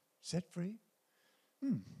 Set free.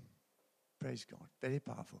 Praise God. Very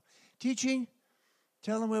powerful. Teaching.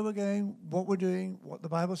 Tell them where we're going, what we're doing, what the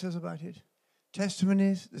Bible says about it.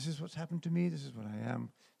 Testimonies, this is what's happened to me, this is what I am,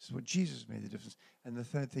 this is what Jesus made the difference. And the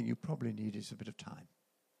third thing you probably need is a bit of time.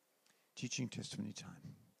 Teaching testimony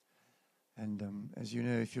time. And as you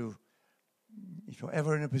know, if you're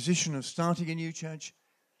ever in a position of starting a new church,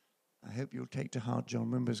 I hope you'll take to heart John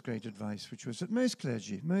Wimber's great advice, which was that most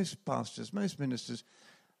clergy, most pastors, most ministers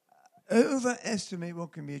overestimate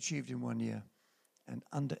what can be achieved in 1 year and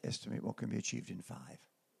underestimate what can be achieved in 5.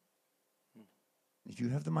 If you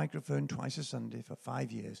have the microphone twice a Sunday for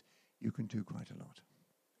 5 years, you can do quite a lot.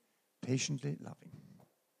 Patiently loving.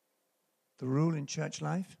 The rule in church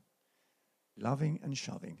life, loving and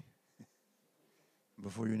shoving.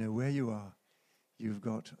 Before you know where you are, you've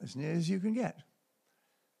got as near as you can get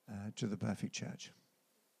to the perfect church.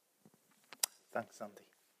 Thanks, Andy.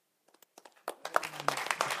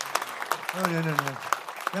 Oh, no.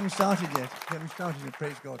 We haven't started yet.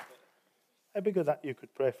 Praise God. It'd be good that you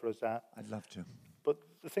could pray for us that. I'd love to. But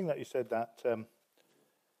the thing that you said that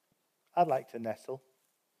I'd like to nestle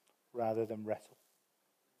rather than wrestle.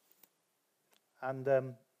 And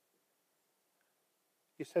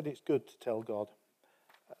you said it's good to tell God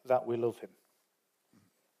that we love him.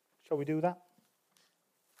 Shall we do that?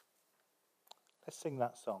 Let's sing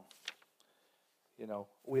that song. You know,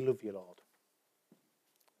 we love you, Lord.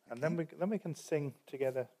 And then we can sing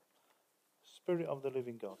together, Spirit of the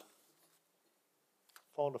living God,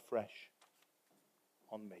 fall afresh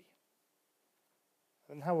on me.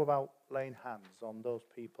 And how about laying hands on those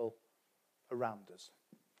people around us?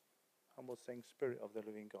 And we'll sing, Spirit of the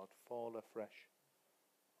living God, fall afresh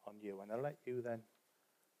on you. And I'll let you then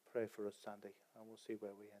pray for us, Sandy, and we'll see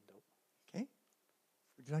where we end up. Okay.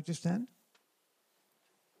 Would you like to stand?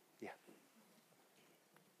 Yeah.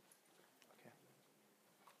 Okay.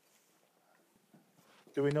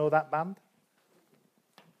 Do we know that band?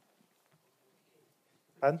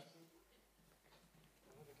 Band?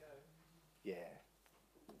 Yeah.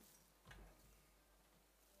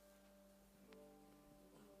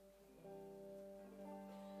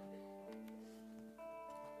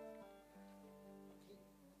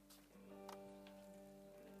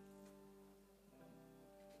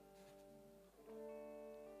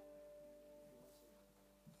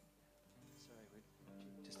 Sorry,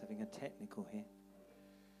 we're just having a technical here.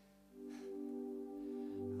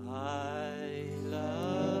 I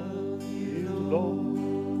love you, Lord,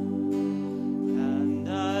 and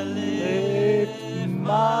I lift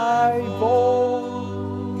my voice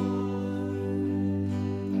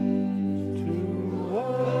to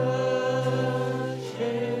worship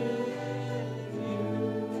you,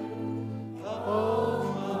 oh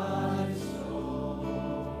my soul,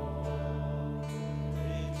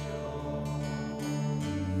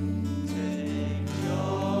 take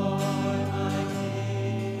joy, my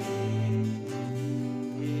King,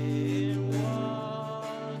 in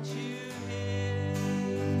what you hear.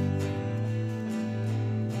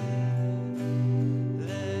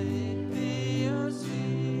 Let it be a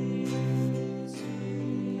sweet,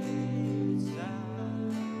 sweet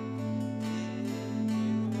sound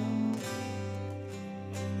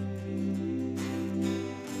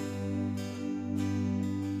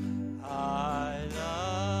I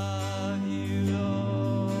love you,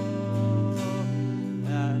 Lord,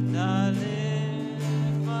 and I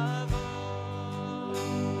lift my voice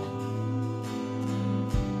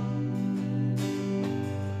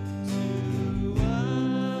to worship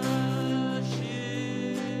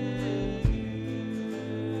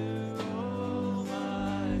you, oh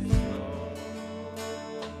my soul,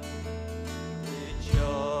 with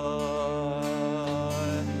joy.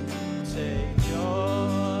 Take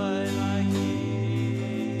joy, my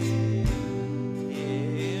King,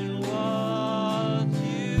 in what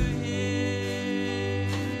you hear.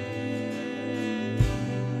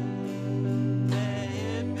 May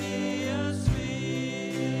it be a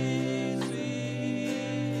sweet,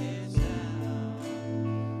 sweet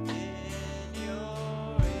sound in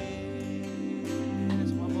your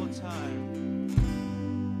ears. One more time.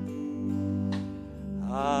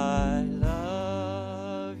 I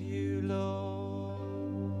love you, Lord,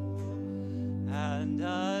 and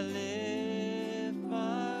I lift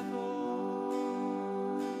my voice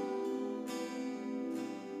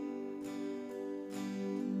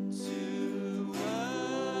to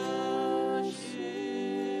worship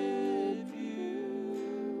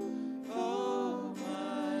you, oh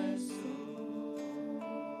my soul,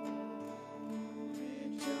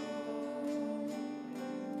 with joy.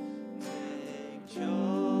 Take joy,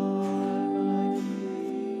 my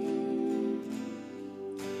King,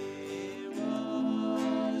 in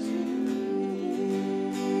what you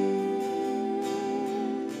hear.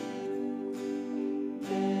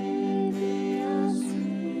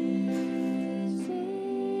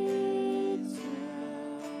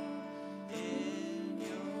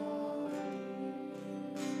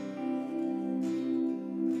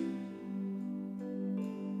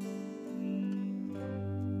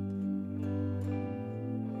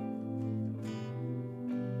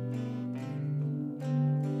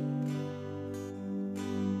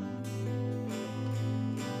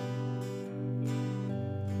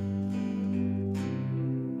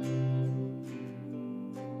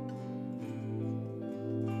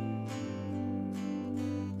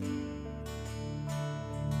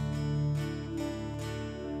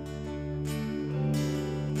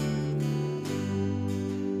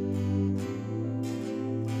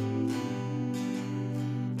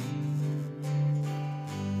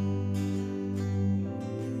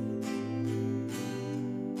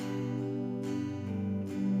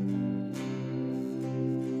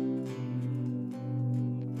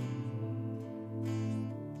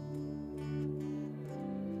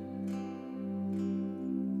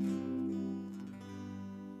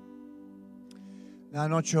 Now,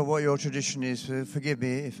 I'm not sure what your tradition is, so forgive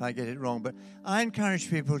me if I get it wrong, but I encourage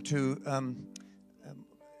people to, thank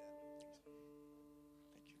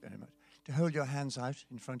you very much, to hold your hands out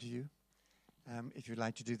in front of you, if you'd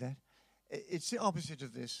like to do that. It's the opposite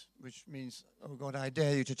of this, which means, oh God, I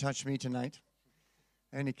dare you to touch me tonight.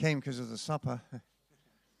 I only came because of the supper.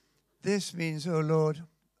 This means, oh Lord,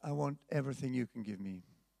 I want everything you can give me.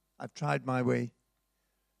 I've tried my way.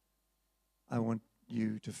 I want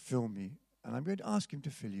you to fill me. And I'm going to ask him to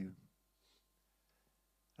fill you.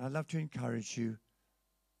 I'd love to encourage you.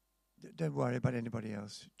 Don't worry about anybody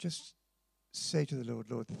else. Just say to the Lord,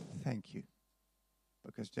 Lord, thank you.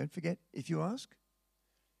 Because don't forget, if you ask,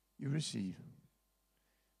 you receive.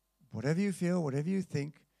 Whatever you feel, whatever you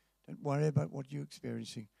think, don't worry about what you're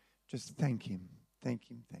experiencing. Just thank him, thank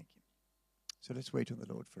him, thank him. So let's wait on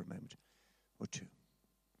the Lord for a moment or two.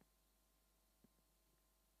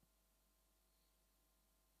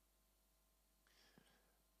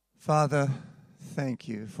 Father, thank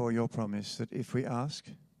you for your promise that if we ask,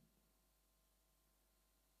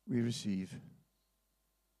 we receive.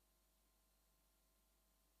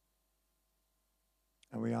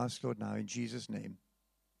 And we ask, Lord, now in Jesus' name,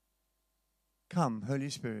 come,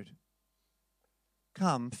 Holy Spirit.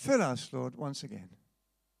 Come, fill us, Lord, once again.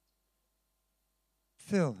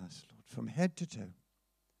 Fill us, Lord, from head to toe.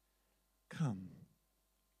 Come,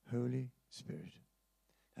 Holy Spirit.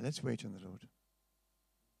 Now let's wait on the Lord.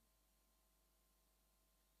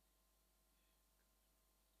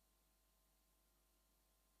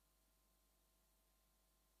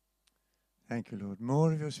 Thank you, Lord.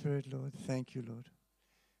 More of your Spirit, Lord. Thank you, Lord.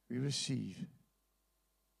 We receive.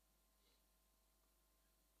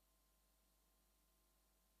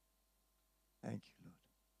 Thank you, Lord.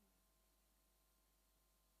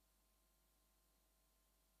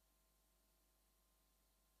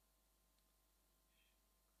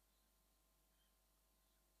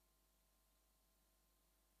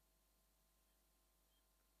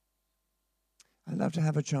 I'd love to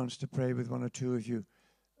have a chance to pray with one or two of you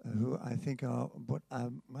who I think are what I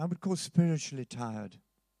would call spiritually tired.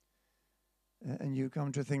 And you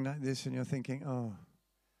come to a thing like this and you're thinking, oh,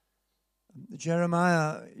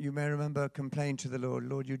 Jeremiah, you may remember, complained to the Lord,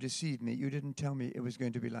 Lord, you deceived me. You didn't tell me it was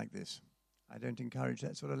going to be like this. I don't encourage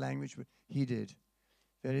that sort of language, but he did.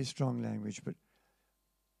 Very strong language. But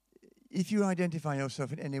if you identify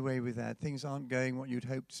yourself in any way with that, things aren't going what you'd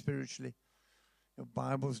hoped spiritually, your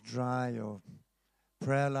Bible's dry, your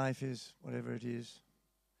prayer life is whatever it is,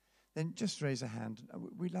 then just raise a hand.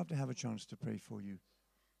 We'd love to have a chance to pray for you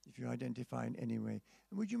if you identify in any way.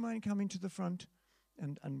 And would you mind coming to the front?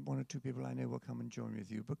 And one or two people I know will come and join with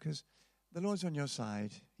you, because the Lord's on your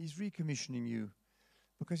side. He's recommissioning you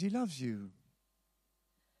because he loves you.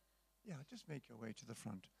 Yeah, just make your way to the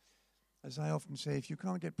front. As I often say, if you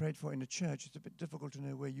can't get prayed for in a church, it's a bit difficult to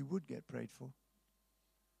know where you would get prayed for.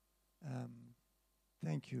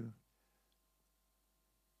 Thank you.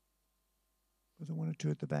 Was there one or two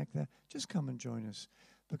at the back there? Just come and join us,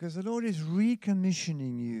 because the Lord is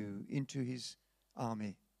recommissioning you into his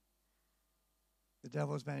army. The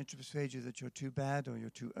devil's managed to persuade you that you're too bad, or you're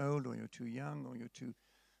too old, or you're too young, or you're too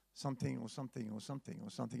something, or something, or something, or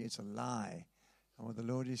something. It's a lie. And what the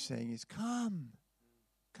Lord is saying is, come,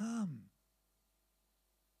 come.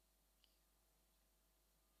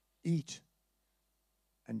 Eat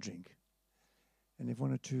and drink. And if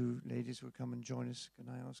one or two ladies will come and join us, can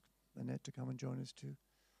I ask Annette to come and join us too?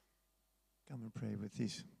 Come and pray with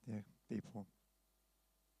these dear people.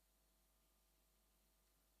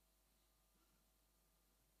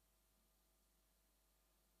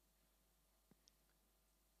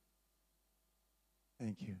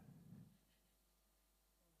 Thank you.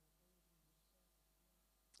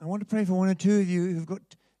 I want to pray for one or two of you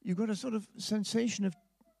you've got a sort of sensation of,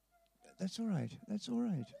 that's all right, that's all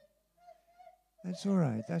right. That's all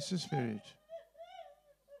right, that's the Spirit.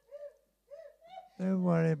 Don't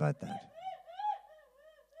worry about that.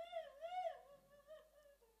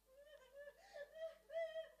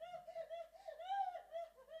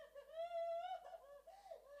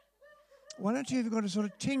 One or two of you have got a sort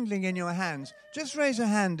of tingling in your hands. Just raise a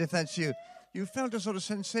hand if that's you. You felt a sort of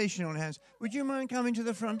sensation on your hands. Would you mind coming to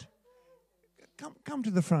the front? Come to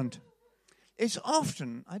the front. It's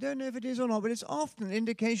often, I don't know if it is or not, but it's often an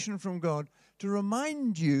indication from God to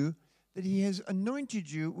remind you that he has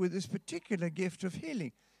anointed you with this particular gift of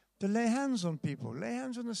healing, to lay hands on people, lay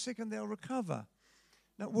hands on the sick and they'll recover.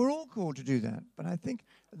 Now, we're all called to do that, but I think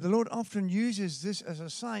the Lord often uses this as a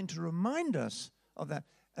sign to remind us of that,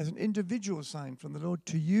 as an individual sign from the Lord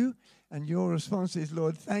to you, and your response is,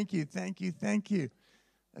 Lord, thank you, thank you, thank you.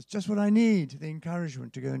 That's just what I need, the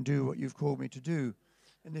encouragement to go and do what you've called me to do.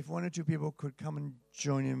 And if one or two people could come and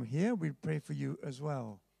join him here, we'd pray for you as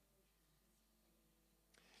well.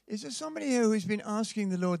 Is there somebody here who's been asking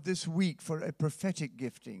the Lord this week for a prophetic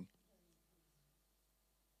gifting?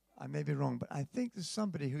 I may be wrong, but I think there's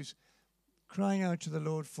somebody who's crying out to the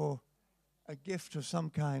Lord for a gift of some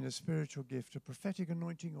kind, a spiritual gift, a prophetic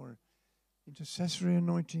anointing or intercessory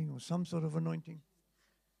anointing or some sort of anointing.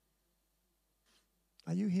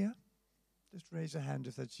 Are you here? Just raise a hand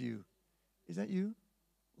if that's you. Is that you?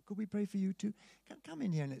 Could we pray for you too? Come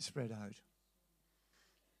in here and let's spread out.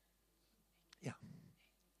 Yeah.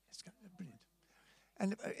 Brilliant.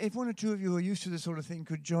 And if one or two of you who are used to this sort of thing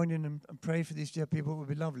could join in and pray for these dear people, it would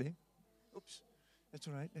be lovely. Oops. That's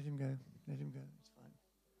all right. Let him go. Let him go. It's fine.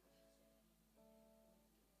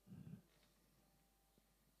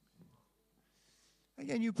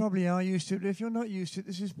 Again, you probably are used to it. If you're not used to it,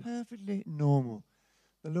 this is perfectly normal.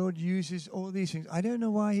 The Lord uses all these things. I don't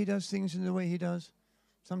know why he does things in the way he does.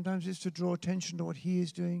 Sometimes it's to draw attention to what he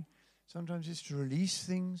is doing. Sometimes it's to release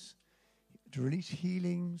things, to release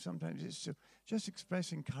healing. Sometimes it's to just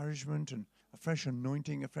express encouragement and a fresh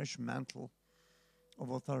anointing, a fresh mantle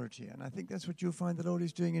of authority. And I think that's what you'll find the Lord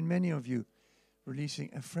is doing in many of you,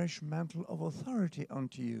 releasing a fresh mantle of authority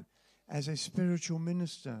onto you as a spiritual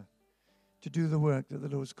minister to do the work that the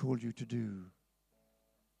Lord's called you to do.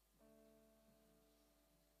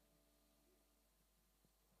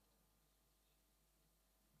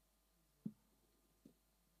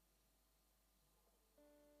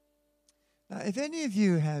 Now, if any of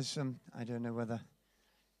you has, I don't know whether,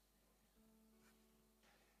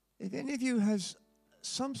 if any of you has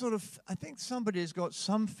some sort of, I think somebody has got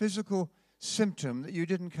some physical symptom that you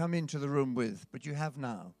didn't come into the room with, but you have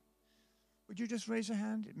now. Would you just raise a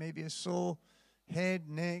hand? It may be a sore head,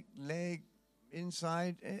 neck, leg,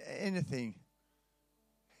 inside, anything.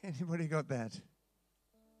 Anybody got that?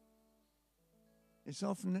 It's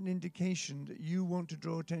often an indication that you want to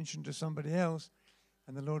draw attention to somebody else,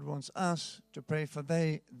 and the Lord wants us to pray for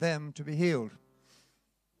them to be healed.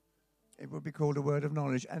 It would be called a word of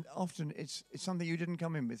knowledge. And often it's something you didn't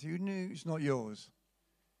come in with. You knew it's not yours.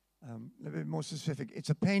 A little bit more specific. It's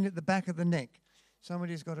a pain at the back of the neck.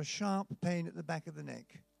 Somebody's got a sharp pain at the back of the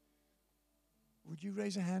neck. Would you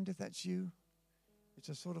raise a hand if that's you? It's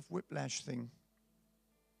a sort of whiplash thing.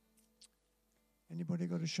 Anybody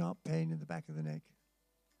got a sharp pain in the back of the neck?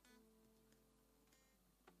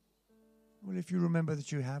 Well, if you remember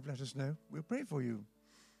that you have, let us know. We'll pray for you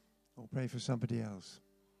or pray for somebody else.